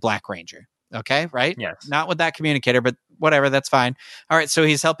 he was the Black Ranger. Okay, right? Yes. Not with that communicator, but whatever. That's fine. All right, so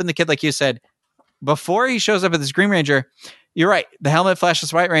he's helping the kid, like you said. Before he shows up at this Green Ranger, you're right. The helmet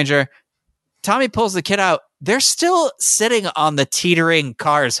flashes White Ranger. Tommy pulls the kid out. They're still sitting on the teetering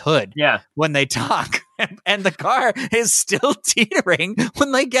car's hood when they talk. And the car is still teetering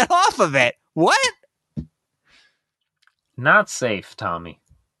when they get off of it. What? Not safe, Tommy.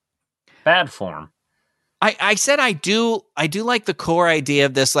 Bad form. I said I do like the core idea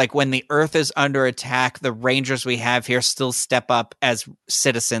of this, like when the Earth is under attack, the Rangers we have here still step up as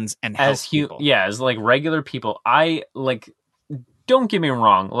citizens and help people. Yeah, as like regular people. I like, don't get me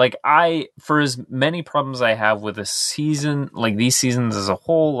wrong, like for as many problems I have with a season, like these seasons as a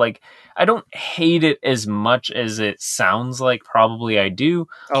whole, like I don't hate it as much as it sounds like probably I do.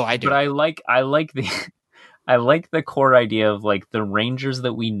 Oh, I do. But I like the core idea of like the Rangers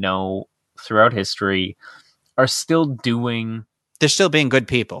that we know throughout history are still they're still being good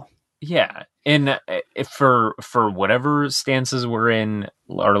people. Yeah. And for whatever stances we're in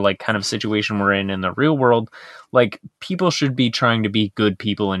or like kind of situation we're in the real world, like people should be trying to be good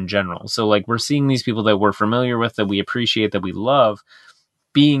people in general. So like we're seeing these people that we're familiar with, that we appreciate, that we love,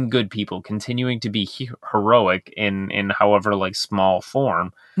 being good people, continuing to be heroic in however like small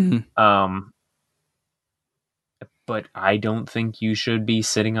form. Mm-hmm. But I don't think you should be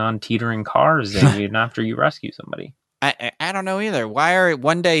sitting on teetering cars even after you rescue somebody. I don't know either.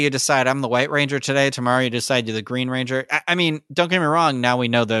 One day you decide I'm the White Ranger today, tomorrow you decide you're the Green Ranger. I mean, don't get me wrong. Now we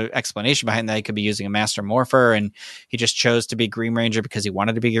know the explanation behind that. He could be using a Master Morpher, and he just chose to be Green Ranger because he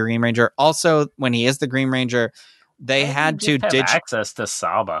wanted to be a Green Ranger. Also, when he is the Green Ranger, they had to have access to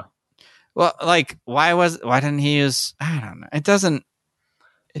Saba. Well, like why didn't he use? I don't know. It doesn't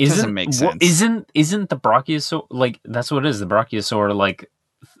make sense. Isn't the Brachiosaur like that's what it is? The Brachiosaur like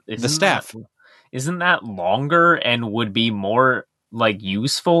the staff. Isn't that longer and would be more like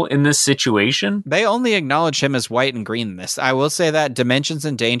useful in this situation. They only acknowledge him as white and green in this. I will say that Dimensions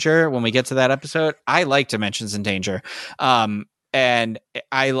in Danger, when we get to that episode, I like Dimensions in Danger. And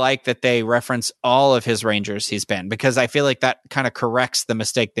I like that they reference all of his Rangers he's been, because I feel like that kind of corrects the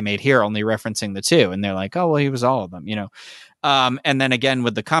mistake they made here, only referencing the two. And they're like, oh, well, he was all of them, you know? And then again,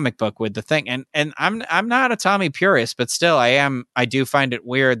 with the comic book, with the thing, and I'm not a Tommy purist, but still I do find it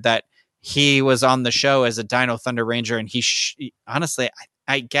weird that he was on the show as a Dino Thunder Ranger. And honestly,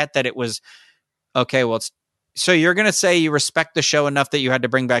 I get that it was, okay, well, so you're going to say you respect the show enough that you had to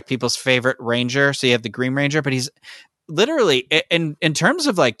bring back people's favorite Ranger. So you have the Green Ranger, but he's literally, in terms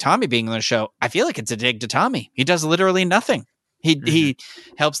of like Tommy being on the show, I feel like it's a dig to Tommy. He does literally nothing. He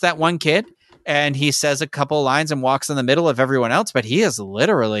helps that one kid, and he says a couple lines and walks in the middle of everyone else, but he is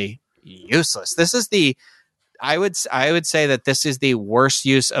literally useless. This is I would say that this is the worst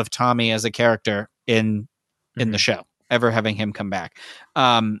use of Tommy as a character in the show, ever having him come back.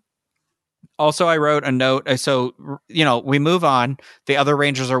 Also, I wrote a note. So, you know, we move on. The other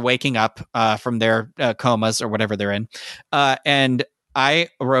Rangers are waking up from their comas or whatever they're in. And I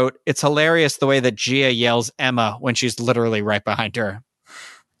wrote, it's hilarious the way that Gia yells Emma when she's literally right behind her.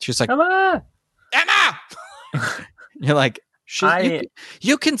 She's like, Emma! You're like,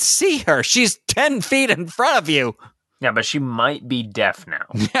 you can see her. She's 10 feet in front of you. Yeah, but she might be deaf now.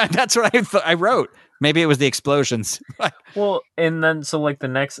 Yeah, that's what I wrote. Maybe it was the explosions. Well, and then so like the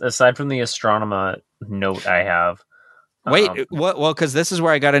next, aside from the Astronema note I have. Wait, what? Well, because this is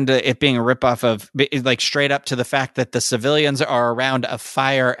where I got into it being a ripoff of, like, straight up to the fact that the civilians are around a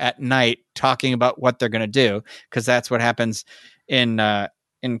fire at night talking about what they're going to do, because that's what happens in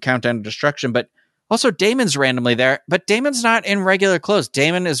Countdown to Destruction. But also Damon's randomly there, but Damon's not in regular clothes.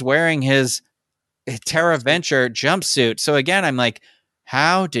 Damon is wearing his Terra Venture jumpsuit. So again, I'm like,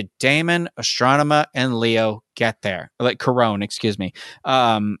 how did Damon, Astronema, and Leo get there? Like Corone, excuse me.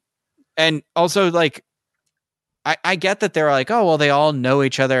 And also, like, I get that they're like, oh, well, they all know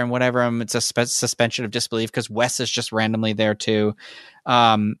each other and whatever. It's a suspension of disbelief because Wes is just randomly there too.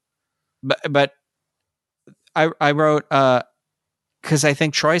 But I wrote, because I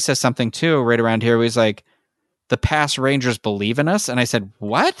think Troy says something too right around here. Where he's like, the past Rangers believe in us. And I said,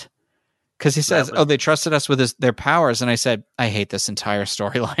 what? Because he says, they trusted us with their powers. And I said, I hate this entire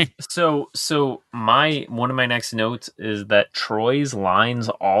storyline. So one of my next notes is that Troy's lines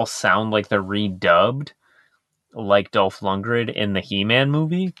all sound like they're redubbed, like Dolph Lundgren in the He-Man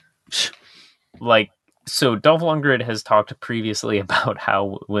movie. Like, so Dolph Lundgren has talked previously about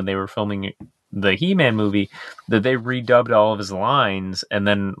how when they were filming the He-Man movie, that they redubbed all of his lines and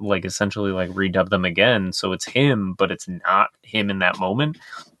then like essentially like redubbed them again. So it's him, but it's not him in that moment.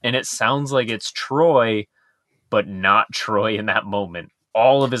 And it sounds like it's Troy, but not Troy in that moment.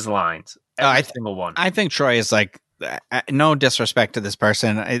 All of his lines, every single one. I think Troy is like, no disrespect to this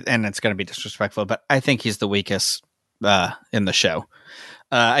person, and it's going to be disrespectful, but I think he's the weakest in the show.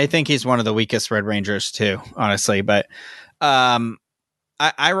 I think he's one of the weakest Red Rangers too, honestly. But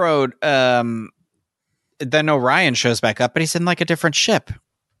I wrote, then Orion shows back up, but he's in like a different ship.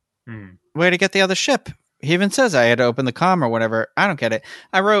 Way to get the other ship. He even says I had to open the comm or whatever. I don't get it.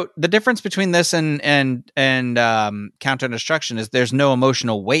 I wrote the difference between this and Countdown to Destruction is there's no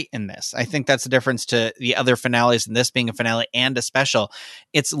emotional weight in this. I think that's the difference to the other finales and this being a finale and a special.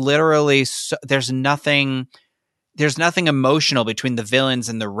 It's literally there's nothing emotional between the villains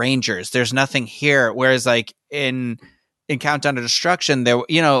and the Rangers. There's nothing here. Whereas like in Countdown to Destruction, there,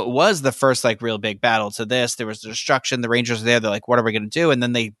 you know, it was the first like real big battle to this. There was the destruction. The Rangers are there. They're like, what are we going to do? And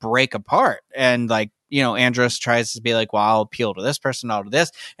then they break apart. And like, you know, Andros tries to be like, well, I'll appeal to this person, I'll do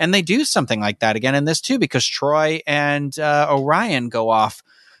this. And they do something like that again in this too, because Troy and Orion go off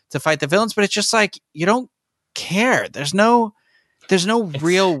to fight the villains. But it's just like, you don't care. There's no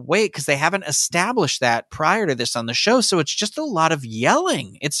real weight because they haven't established that prior to this on the show. So it's just a lot of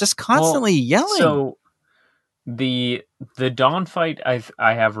yelling. It's just constantly yelling. So the Dawn fight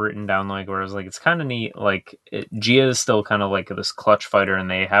I have written down like where I was like, it's kind of neat. Like Gia is still kind of like this clutch fighter, and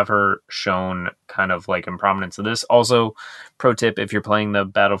they have her shown kind of like in prominence of this. Also, pro tip: if you're playing the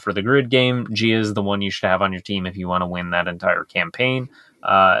Battle for the Grid game, Gia is the one you should have on your team if you want to win that entire campaign,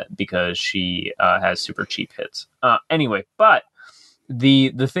 because she has super cheap hits. Anyway, but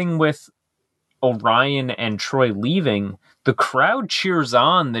the thing with Orion and Troy leaving, the crowd cheers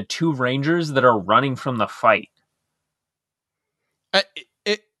on the two Rangers that are running from the fight.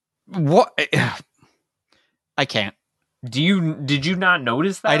 What? I can't. Did you not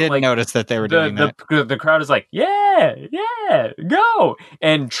notice that? I didn't notice that they were doing that. The crowd is like, yeah, go.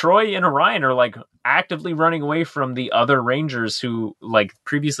 And Troy and Orion are like actively running away from the other Rangers who like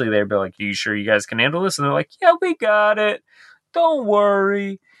previously they'd be like, are you sure you guys can handle this? And they're like, yeah, we got it. don't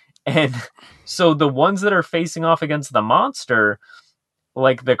worry. And so the ones that are facing off against the monster,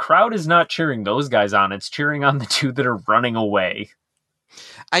 like the crowd is not cheering those guys on. It's cheering on the two that are running away.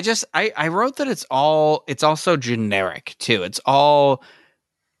 I wrote that it's also generic too.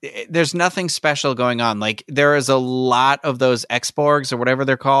 There's nothing special going on. Like there is a lot of those X-Borgs or whatever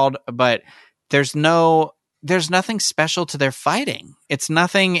they're called, but there's nothing special to their fighting. It's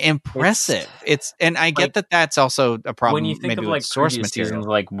nothing impressive. And I get that that's also a problem. When you think maybe of with like source previous material, seasons,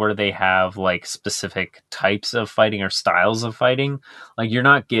 like where they have like specific types of fighting or styles of fighting, like you're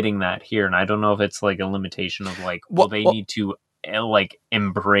not getting that here. And I don't know if it's like a limitation of like, they need to like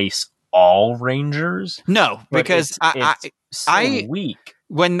embrace all Rangers. No, because it's so weak.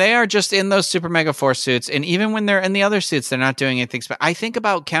 When they are just in those Super Mega Force suits, and even when they're in the other suits, they're not doing anything. I think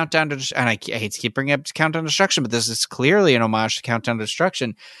about Countdown to, and I hate to keep bringing up Countdown to Destruction, but this is clearly an homage to Countdown to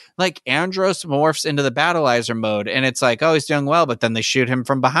Destruction. Like Andros morphs into the Battleizer mode, and it's like, oh, he's doing well, but then they shoot him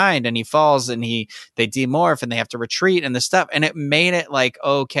from behind, and he falls, and they demorph, and they have to retreat, and the stuff, and it made it like,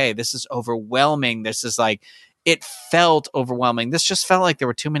 okay, this is overwhelming. This is like, it felt overwhelming. This just felt like there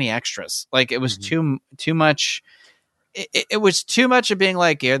were too many extras. Like it was too much. It was too much of being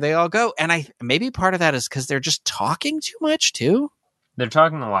like, here they all go. And maybe part of that is because they're just talking too much too. They're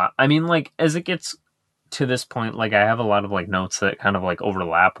talking a lot. I mean, like as it gets to this point, like I have a lot of like notes that kind of like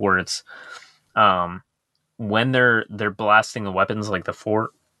overlap where it's when they're blasting the weapons, like the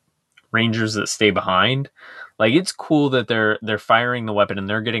 4 Rangers that stay behind. Like it's cool that they're firing the weapon and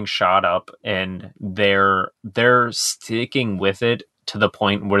they're getting shot up and they're sticking with it to the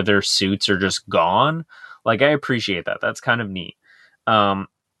point where their suits are just gone. Like, I appreciate that. That's kind of neat. But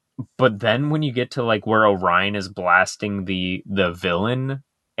then when you get to, like, where Orion is blasting the villain,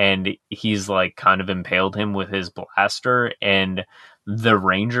 and he's, like, kind of impaled him with his blaster, and the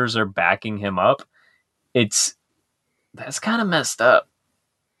Rangers are backing him up, that's kind of messed up.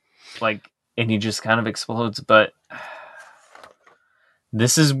 Like, and he just kind of explodes. But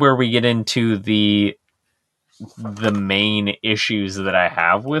this is where we get into the main issues that I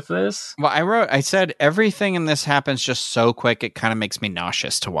have with this. Well, I said everything in this happens just so quick, it kind of makes me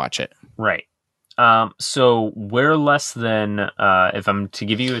nauseous to watch it. Right. So we're less than, if I'm to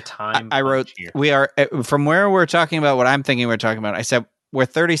give you a time. I wrote, we are, from where we're talking about what I'm thinking we're talking about, I said we're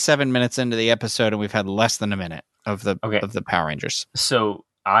 37 minutes into the episode and we've had less than a minute of the Power Rangers. So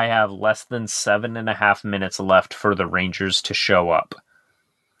I have less than 7.5 minutes left for the Rangers to show up.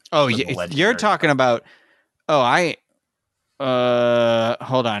 Oh, you're talking about... Oh,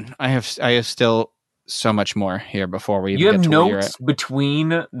 hold on. I have still so much more here before we even get to where you're at. You have notes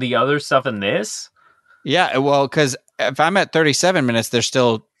between the other stuff and this? Yeah, well, because if I'm at 37 minutes, there's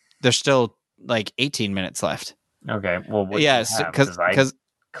still like 18 minutes left. Okay, well, yes, because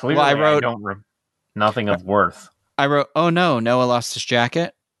clearly I wrote nothing of worth. I wrote, oh no, Noah lost his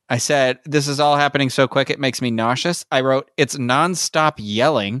jacket. I said, this is all happening so quick it makes me nauseous. I wrote, it's nonstop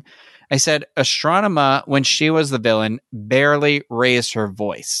yelling. I said, Astronema, when she was the villain, barely raised her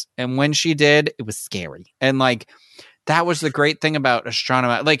voice. And when she did, it was scary. And like, that was the great thing about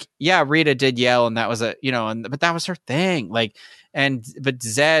Astronema. Like, yeah, Rita did yell and that was but that was her thing. Like, but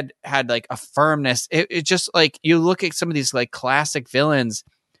Zed had like a firmness. It just like, you look at some of these like classic villains,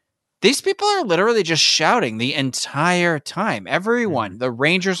 these people are literally just shouting the entire time. Everyone, the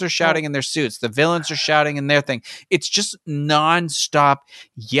Rangers are shouting in their suits. The villains are shouting in their thing. It's just nonstop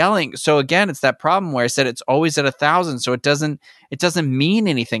yelling. So again, it's that problem where I said it's always at 1,000. So it doesn't mean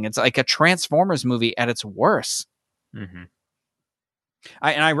anything. It's like a Transformers movie at its worst. Mm-hmm.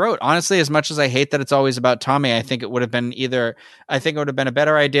 I wrote, honestly, as much as I hate that it's always about Tommy, I think it would have been a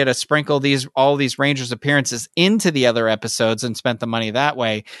better idea to sprinkle all these Rangers appearances into the other episodes and spent the money that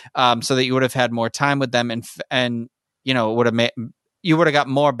way, so that you would have had more time with them and you would have got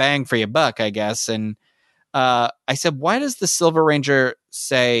more bang for your buck, I guess. And I said, why does the Silver Ranger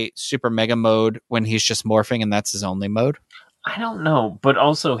say Super Mega Mode when he's just morphing and that's his only mode? I don't know, but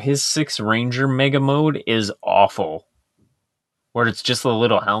also his 6 Ranger Mega Mode is awful. Where it's just a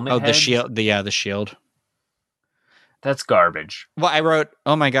little helmet head. The shield. The shield. That's garbage. Well, I wrote,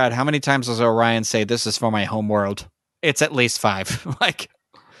 oh my God, how many times does Orion say this is for my home world? It's at least 5.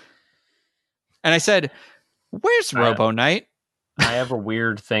 And I said, where's Robo Knight? I have a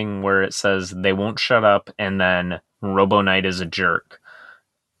weird thing where it says they won't shut up and then Robo Knight is a jerk.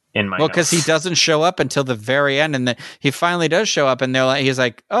 Because he doesn't show up until the very end, and then he finally does show up, and he's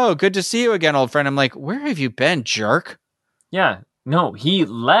like, oh, good to see you again, old friend. I'm like, where have you been, jerk? Yeah, no, he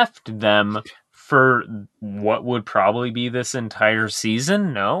left them for what would probably be this entire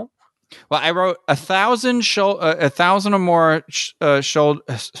season, no? Well, I wrote 1,000 1,000 or more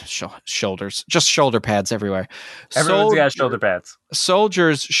shoulders, just shoulder pads everywhere. Everyone's got shoulder pads.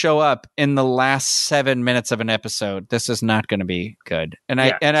 Soldiers show up in the last 7 minutes of an episode. This is not going to be good. And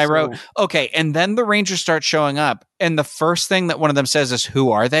I wrote, okay, and then the Rangers start showing up, and the first thing that one of them says is,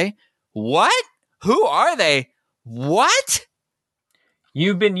 "Who are they? What? Who are they? What?"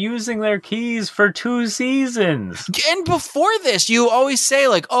 You've been using their keys for 2 seasons. And before this, you always say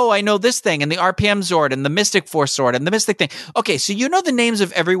like, "Oh, I know this thing and the RPM Zord and the Mystic Force Sword and the Mystic thing." Okay, so you know the names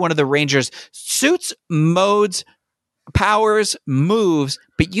of every one of the Rangers' suits, modes, powers, moves,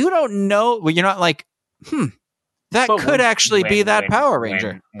 but you don't know. Well, you're not like, that but could actually be that Power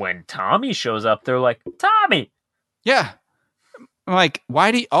Ranger. When Tommy shows up, they're like, "Tommy." Yeah. I'm like,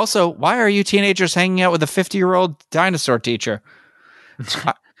 why are you teenagers hanging out with a 50-year-old dinosaur teacher?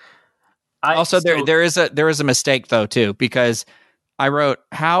 There is a mistake though too, because I wrote,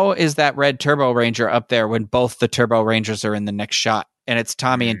 how is that red Turbo Ranger up there when both the Turbo Rangers are in the next shot and it's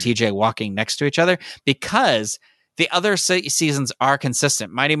Tommy and TJ walking next to each other? Because the other seasons are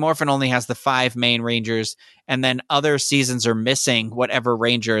consistent. Mighty Morphin only has the 5 main Rangers, and then other seasons are missing whatever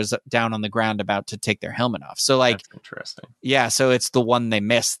Ranger is down on the ground about to take their helmet off. So like, that's interesting. Yeah, so it's the one they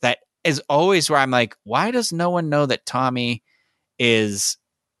miss. That is always where I'm like, why does no one know that Tommy was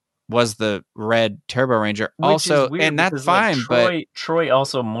the red Turbo Ranger? Which also, and that's fine. Like, Troy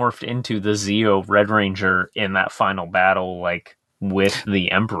also morphed into the Zeo Red Ranger in that final battle, like with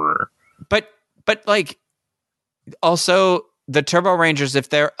the Emperor. But like, also the Turbo Rangers, if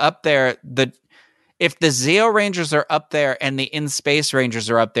they're up there, if the Zeo Rangers are up there and the In Space Rangers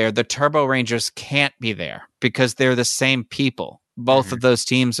are up there, the Turbo Rangers can't be there because they're the same people. Both of those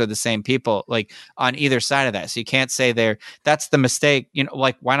teams are the same people, like on either side of that. So you can't say that's the mistake. You know,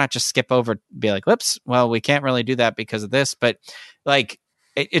 like why not just skip over, be like, whoops, well, we can't really do that because of this. But like,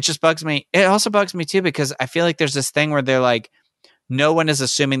 it just bugs me. It also bugs me too, because I feel like there's this thing where they're like, no one is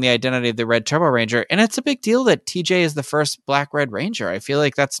assuming the identity of the red Turbo Ranger. And it's a big deal that TJ is the first Black Red Ranger. I feel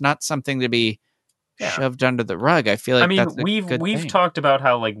like that's not something to be shoved under the rug. I feel like we've talked about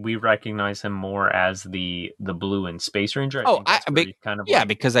how like we recognize him more as the blue and Space Ranger.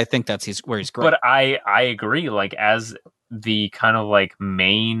 Because I think that's where he's great. But I agree. Like as the kind of like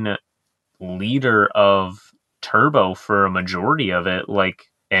main leader of Turbo for a majority of it, like,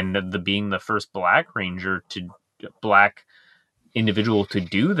 and being the first Black Ranger Black individual to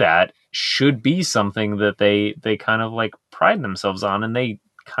do that should be something that they kind of like pride themselves on, and they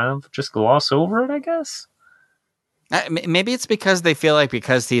kind of just gloss over it, I guess. Maybe it's because they feel like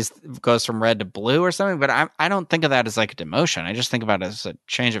because he goes from red to blue or something, but I don't think of that as like a demotion. I just think about it as a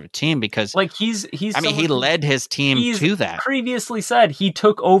change of a team, because like he led his team to that. Previously said he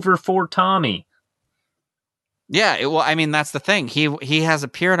took over for Tommy. Yeah, well, I mean that's the thing. He has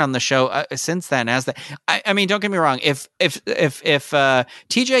appeared on the show since then as the. I mean, don't get me wrong. If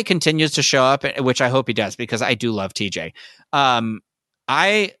TJ continues to show up, which I hope he does, because I do love TJ.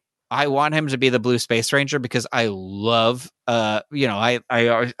 I want him to be the Blue Space Ranger because I love, I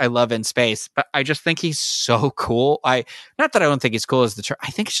love In Space, but I just think he's so cool. Not that I don't think he's cool as the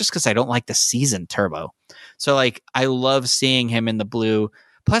I think it's just because I don't like the season Turbo. So like, I love seeing him in the blue.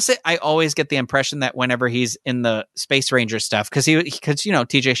 Plus, I always get the impression that whenever he's in the Space Ranger stuff, because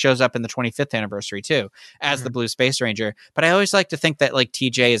TJ shows up in the 25th anniversary too as the Blue Space Ranger. But I always like to think that like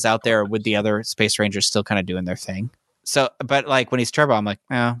TJ is out there with the other Space Rangers still kind of doing their thing. So, but like when he's Turbo, I'm like,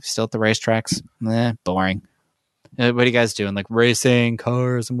 oh, still at the racetracks. Boring. What are you guys doing? Like racing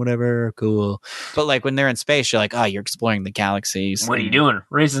cars and whatever. Cool. But like when they're in space, you're like, oh, you're exploring the galaxies. What are you doing?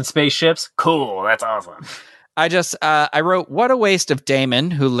 Racing spaceships? Cool. That's awesome. I wrote, what a waste of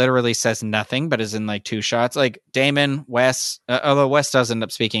Damon, who literally says nothing, but is in like 2 shots. Like Damon, Wes, although Wes does end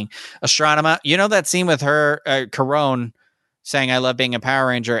up speaking. Astronema. You know that scene with her, Carone, saying I love being a Power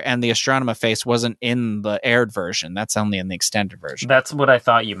Ranger, and the Astronema face wasn't in the aired version. That's only in the extended version. That's what I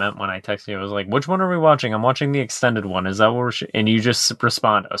thought you meant when I texted you. I was like, which one are we watching? I'm watching the extended one. Is that what we're and you just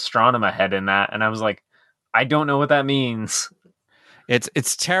respond, Astronema head in that. And I was like, I don't know what that means.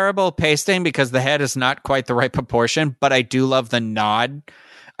 It's terrible pasting because the head is not quite the right proportion, but I do love the nod.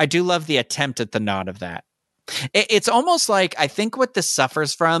 I do love the attempt at the nod of that. It's almost like, I think what this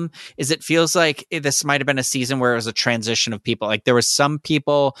suffers from is it feels like this might have been a season where it was a transition of people. Like there were some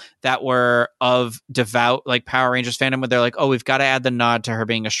people that were of devout like Power Rangers fandom where they're like, oh, we've got to add the nod to her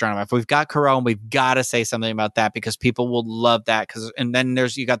being Astronema. If we've got Carone, we've got to say something about that because people will love that. And then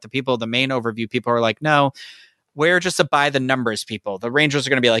you got the people, the main overview people are like, no, we're just a by the numbers people. The Rangers are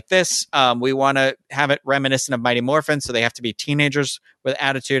going to be like this. We want to have it reminiscent of Mighty Morphin, so they have to be teenagers with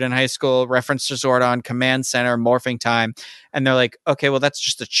attitude in high school, reference to Zordon, command center, morphing time. And they're like, okay, well, that's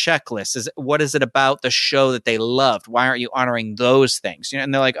just a checklist. What is it about the show that they loved? Why aren't you honoring those things?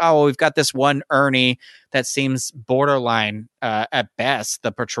 And they're like, oh, well, we've got this one Ernie that seems borderline at best,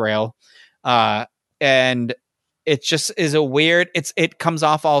 the portrayal. And it just is a weird, it comes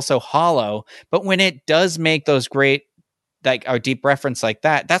off also hollow, but when it does make those great, like our deep reference like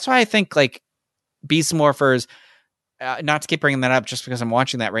that, that's why I think like Beast Morphers, not to keep bringing that up just because I'm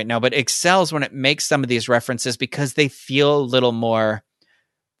watching that right now, but excels when it makes some of these references because they feel a little more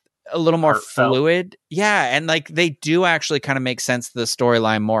heartfelt. Fluid. Yeah. And like they do actually kind of make sense to the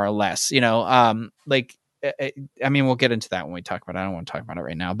storyline more or less, like, I mean, we'll get into that when we talk about it. I don't want to talk about it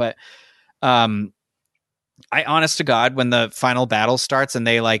right now, but, I honest to God, when the final battle starts and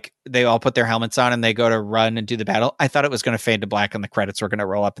they all put their helmets on and they go to run and do the battle, I thought it was going to fade to black and the credits were going to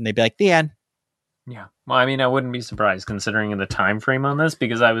roll up and they'd be like, the end. Yeah. Well, I mean, I wouldn't be surprised considering the time frame on this,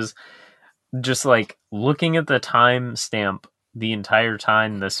 because I was just like looking at the time stamp the entire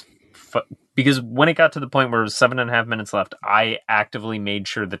time because when it got to the point where it was 7.5 minutes left, I actively made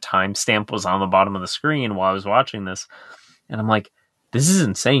sure the time stamp was on the bottom of the screen while I was watching this. And I'm like, this is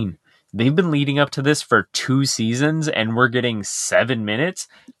insane. They've been leading up to this for 2 seasons and we're getting 7 minutes,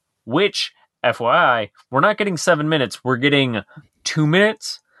 which, FYI, we're not getting 7 minutes. We're getting 2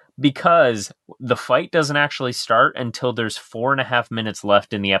 minutes because the fight doesn't actually start until there's 4.5 minutes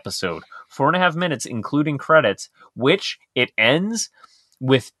left in the episode. 4.5 minutes, including credits, which it ends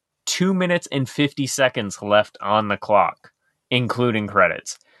with 2 minutes and 50 seconds left on the clock, including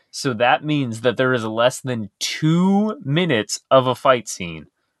credits. So that means that there is less than 2 minutes of a fight scene.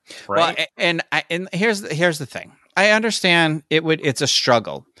 Right. Well, and here's the thing. I understand it's a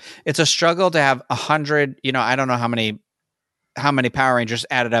struggle. It's a struggle to have 100, I don't know how many Power Rangers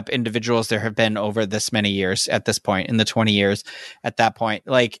added up individuals there have been over this many years at this point, in the 20 years at that point.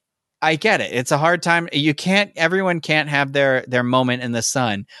 Like, I get it. It's a hard time. Everyone can't have their moment in the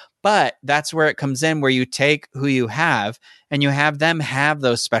sun, but that's where it comes in, where you take who you have and you have them have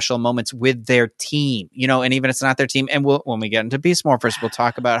those special moments with their team, and even if it's not their team. And when we get into Beast Morphers, we'll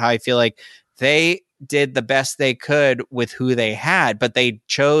talk about how I feel like they did the best they could with who they had, but they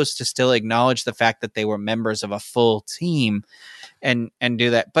chose to still acknowledge the fact that they were members of a full team and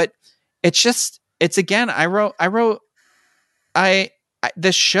do that. But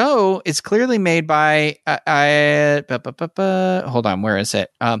the show is clearly made by, hold on, where is it?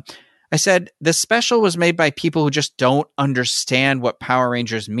 I said the special was made by people who just don't understand what Power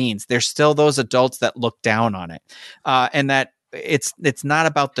Rangers means. There's still those adults that look down on it, and that it's not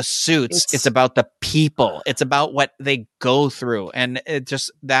about the suits. It's about the people. It's about what they go through, and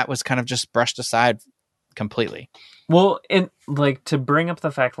that was kind of just brushed aside completely. Well, and like to bring up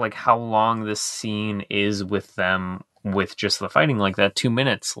the fact like how long this scene is with them with just the fighting like that, 2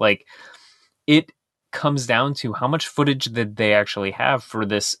 minutes, like it comes down to how much footage did they actually have for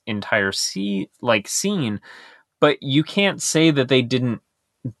this entire scene. But you can't say that they didn't,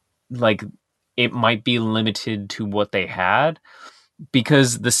 like, it might be limited to what they had,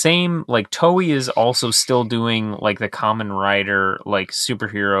 because the same, like, Toei is also still doing like the Kamen Rider like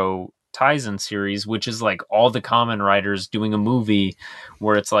superhero Tizen series, which is like all the Kamen Riders doing a movie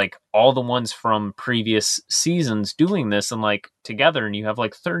where it's like all the ones from previous seasons doing this and like together, and you have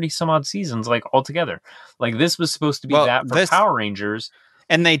like 30 some odd seasons like all together. Like this was supposed to be for Power Rangers,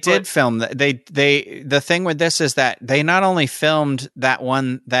 and they did film that. The thing with this is that they not only filmed that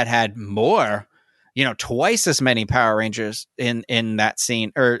one that had more, twice as many Power Rangers in that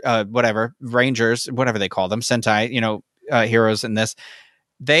scene, or whatever Rangers, whatever they call them, Sentai, heroes in this.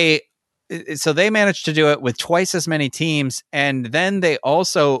 So they managed to do it with twice as many teams. And then they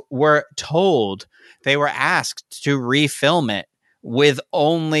also were asked to refilm it with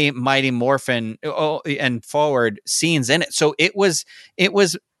only Mighty Morphin and Forward scenes in it. So it was,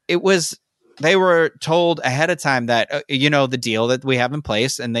 they were told ahead of time that, the deal that we have in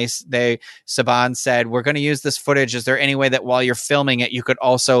place. And Saban said, we're going to use this footage. Is there any way that while you're filming it, you could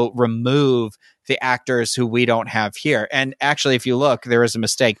also remove the actors who we don't have here? And actually, if you look, there is a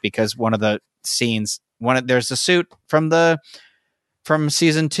mistake, because one of the scenes, there's a suit from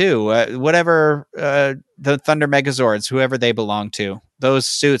season 2, whatever, the Thunder Megazords, whoever they belong to, those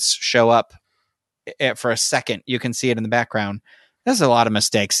suits show up for a second. You can see it in the background. There's a lot of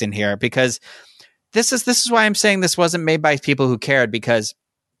mistakes in here, because this is why I'm saying this wasn't made by people who cared, because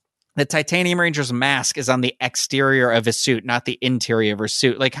the Titanium Ranger's mask is on the exterior of his suit, not the interior of her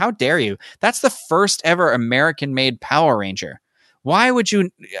suit. Like, how dare you? That's the first ever American-made Power Ranger. Why would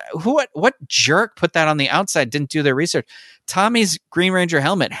you? What jerk put that on the outside? Didn't do their research. Tommy's Green Ranger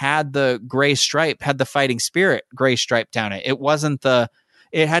helmet had the gray stripe, had the fighting spirit gray stripe down it. It wasn't the.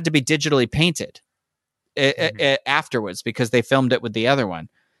 It had to be digitally painted afterwards because they filmed it with the other one.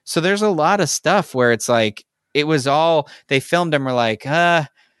 So there's a lot of stuff where it's like it was all they filmed and were like, all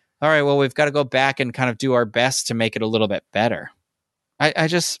right, well, we've got to go back and kind of do our best to make it a little bit better. I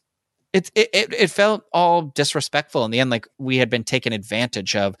just. It felt all disrespectful in the end, like we had been taken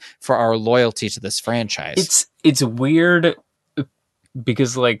advantage of for our loyalty to this franchise. It's weird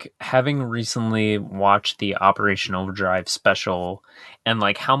because like having recently watched the Operation Overdrive special and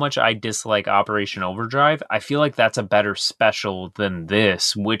like how much I dislike Operation Overdrive, I feel like that's a better special than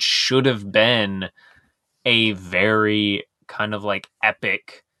this, which should have been a very kind of like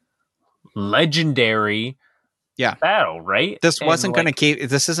epic, legendary battle, right? This wasn't going to keep.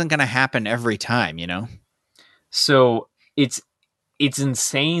 This isn't going to happen every time, you know. So it's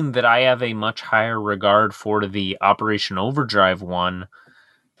insane that I have a much higher regard for the Operation Overdrive one,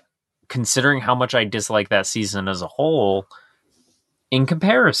 considering how much I dislike that season as a whole. In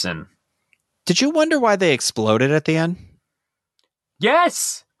comparison, did you wonder why they exploded at the end?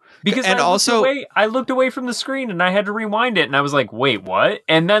 Yes. Because I looked away from the screen and I had to rewind it and I was like, wait, what?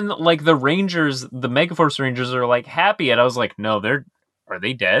 And then like the Rangers, the Megaforce Rangers are like happy and I was like, no, are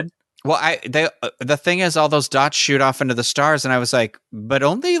they dead? Well, the thing is all those dots shoot off into the stars and I was like, but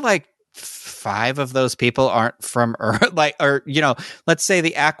only like 5 of those people aren't from Earth. Like, or, you know, let's say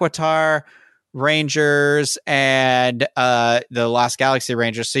the Aquitar Rangers and the Lost Galaxy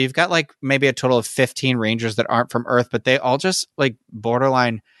Rangers. So you've got like maybe a total of 15 Rangers that aren't from Earth, but they all just like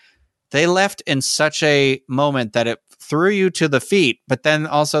borderline. They left in such a moment that it threw you to the feet, but then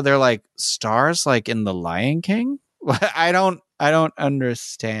also they're like stars like in The Lion King. I don't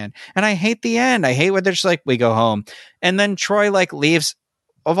understand. And I hate the end. I hate where they're just like, we go home. And then Troy like leaves,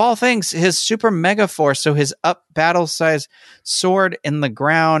 of all things, his super mega force. So his up battle size sword in the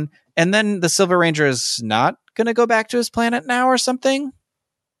ground. And then the Silver Ranger is not going to go back to his planet now or something.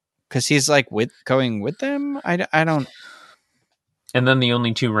 Cause he's like going with them. I don't. And then the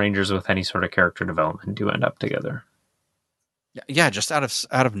only 2 Rangers with any sort of character development do end up together. Yeah, just out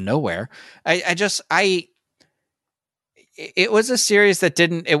of nowhere. It was a series that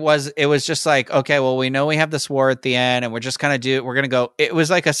didn't. It was just like, okay, well, we know we have this war at the end, and we're just kind of we're gonna go. It was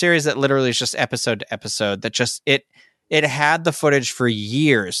like a series that literally is just episode to episode. That just it had the footage for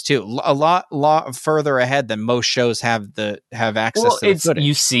years too, a lot further ahead than most shows have access to the footage.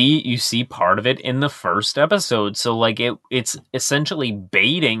 You see part of it in the first episode, so like it's essentially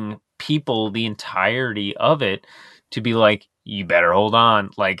baiting people the entirety of it to be like, you better hold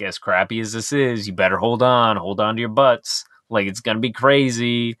on, like as crappy as this is, you better hold on to your butts, like it's gonna be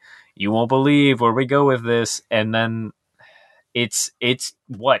crazy, you won't believe where we go with this, and then it's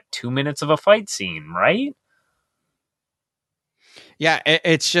what, 2 minutes of a fight scene, right? Yeah,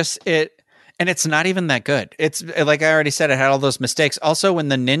 it's just it, and it's not even that good. It's like I already said, it had all those mistakes. Also, when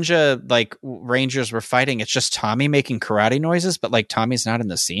the ninja like Rangers were fighting, it's just Tommy making karate noises, but like Tommy's not in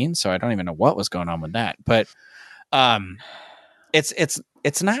the scene, so I don't even know what was going on with that. But it's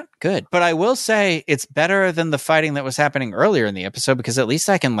not good. But I will say it's better than the fighting that was happening earlier in the episode because at least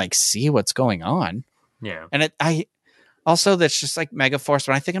I can like see what's going on. Yeah, and I also that's just like Megaforce.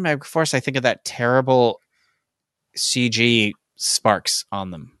 When I think of Megaforce, I think of that terrible CG sparks on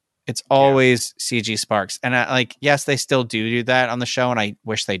them. It's always CG sparks, and yes, they still do that on the show, and I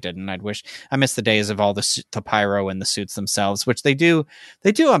wish they didn't. I miss the days of all the pyro and the suits themselves, which they do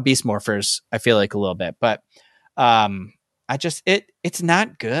on Beast Morphers. I feel like a little bit, but it's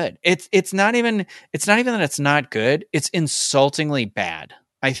not good. It's not even that it's not good. It's insultingly bad.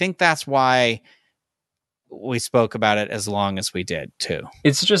 I think that's why we spoke about it as long as we did too.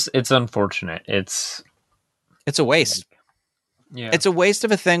 It's unfortunate. It's a waste. Yeah. It's a waste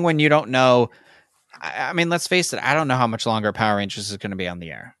of a thing when you don't know. I mean, let's face it. I don't know how much longer Power Rangers is going to be on the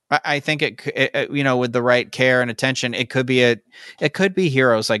air. I think it with the right care and attention, it could be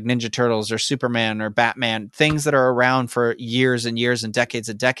heroes like Ninja Turtles or Superman or Batman, things that are around for years and years and decades.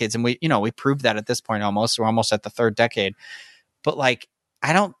 And we proved that at this point almost. We're almost at the 3rd decade. But like,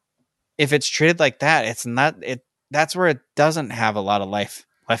 if it's treated like that, it's not it. That's where it doesn't have a lot of life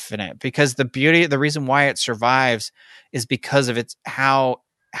left in it, because the reason why it survives is because of its how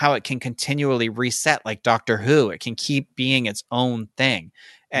it can continually reset, like Doctor Who. It can keep being its own thing.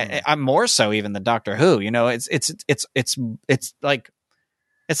 I'm more so even than Doctor Who. It's like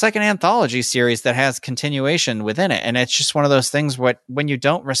an anthology series that has continuation within it, and it's just one of those things. When you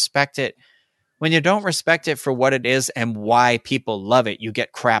don't respect it for what it is and why people love it, you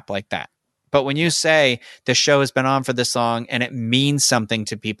get crap like that. But when you say the show has been on for this long and it means something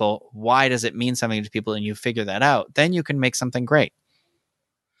to people, why does it mean something to people? And you figure that out, then you can make something great.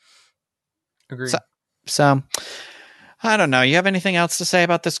 Agreed. So I don't know. You have anything else to say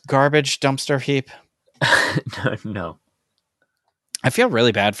about this garbage dumpster heap? No. I feel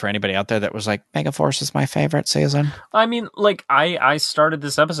really bad for anybody out there that was like, Megaforce is my favorite season. I mean, like, I started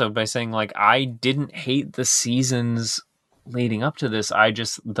this episode by saying, like, I didn't hate the seasons leading up to this.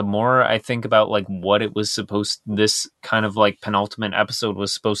 The more I think about, like, what it was this kind of, like, penultimate episode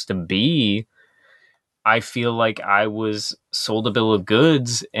was supposed to be, I feel like I was sold a bill of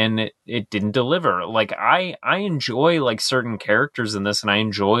goods and it didn't deliver. Like, I enjoy, like, certain characters in this, and I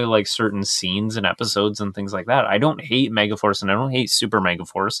enjoy, like, certain scenes and episodes and things like that. I don't hate Megaforce and I don't hate Super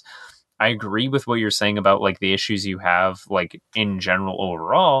Megaforce. I agree with what you're saying about, like, the issues you have, like, in general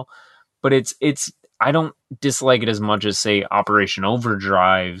overall, but it's I don't dislike it as much as, say, Operation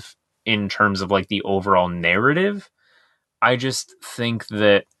Overdrive in terms of, like, the overall narrative. I just think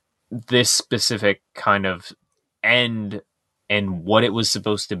that this specific kind of end and what it was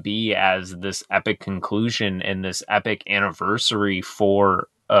supposed to be as this epic conclusion and this epic anniversary for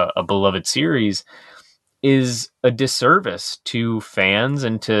a beloved series is a disservice to fans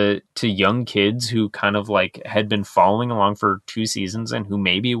and to young kids who kind of like had been following along for 2 seasons and who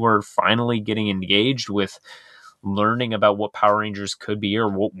maybe were finally getting engaged with learning about what Power Rangers could be or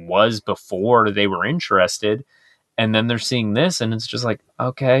what was before they were interested. And then they're seeing this and it's just like,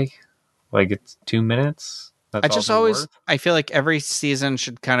 okay, like it's 2 minutes. That's I feel like every season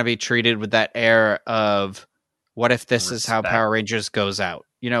should kind of be treated with that air of what if this is how Power Rangers goes out?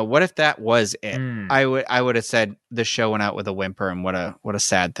 You know, what if that was it? I would have said the show went out with a whimper, and what a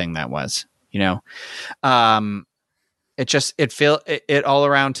sad thing that was, you know? It all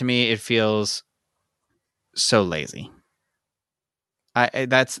around to me, it feels so lazy.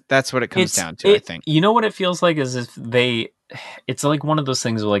 That's what it comes down to, I think. You know what it feels like is if it's like one of those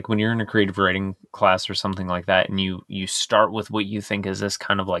things like when you're in a creative writing class or something like that, and you start with what you think is this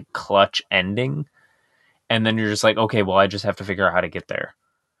kind of like clutch ending, and then you're just like, okay, well, I just have to figure out how to get there.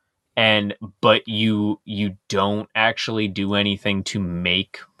 But you don't actually do anything to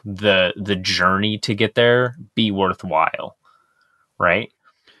make the journey to get there be worthwhile, right?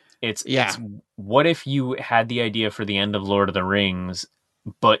 It's what if you had the idea for the end of Lord of the Rings,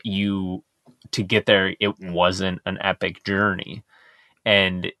 but to get there, it wasn't an epic journey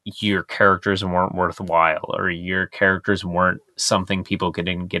and your characters weren't worthwhile or your characters weren't something people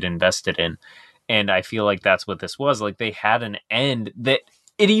could get invested in. And I feel like that's what this was. Like they had an end that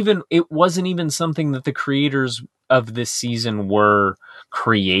it wasn't even something that the creators of this season were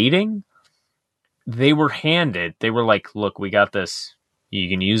creating. They were handed. They were like, look, we got this. You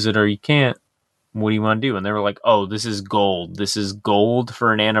can use it or you can't. What do you want to do? And they were like, oh, this is gold. This is gold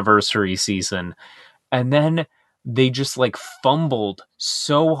for an anniversary season. And then they just like fumbled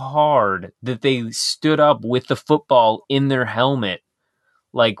so hard that they stood up with the football in their helmet,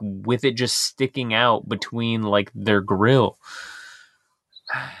 like with it just sticking out between like their grill.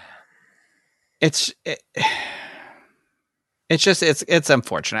 It's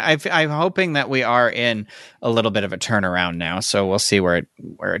unfortunate. I'm hoping that we are in a little bit of a turnaround now, so we'll see where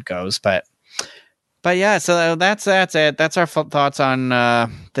it goes. But yeah, so that's it. That's our thoughts on the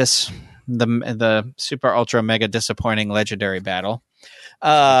super ultra mega disappointing legendary battle.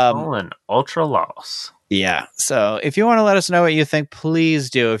 An ultra loss. Yeah. So if you want to let us know what you think, please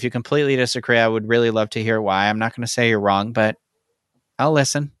do. If you completely disagree, I would really love to hear why. I'm not going to say you're wrong, but I'll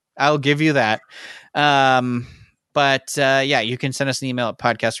listen. I'll give you that. But you can send us an email at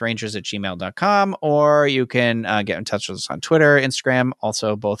podcastrangers@gmail.com, or you can get in touch with us on Twitter, Instagram,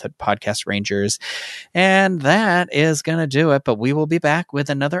 also both at Podcast Rangers. And that is going to do it. But we will be back with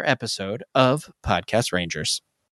another episode of Podcast Rangers.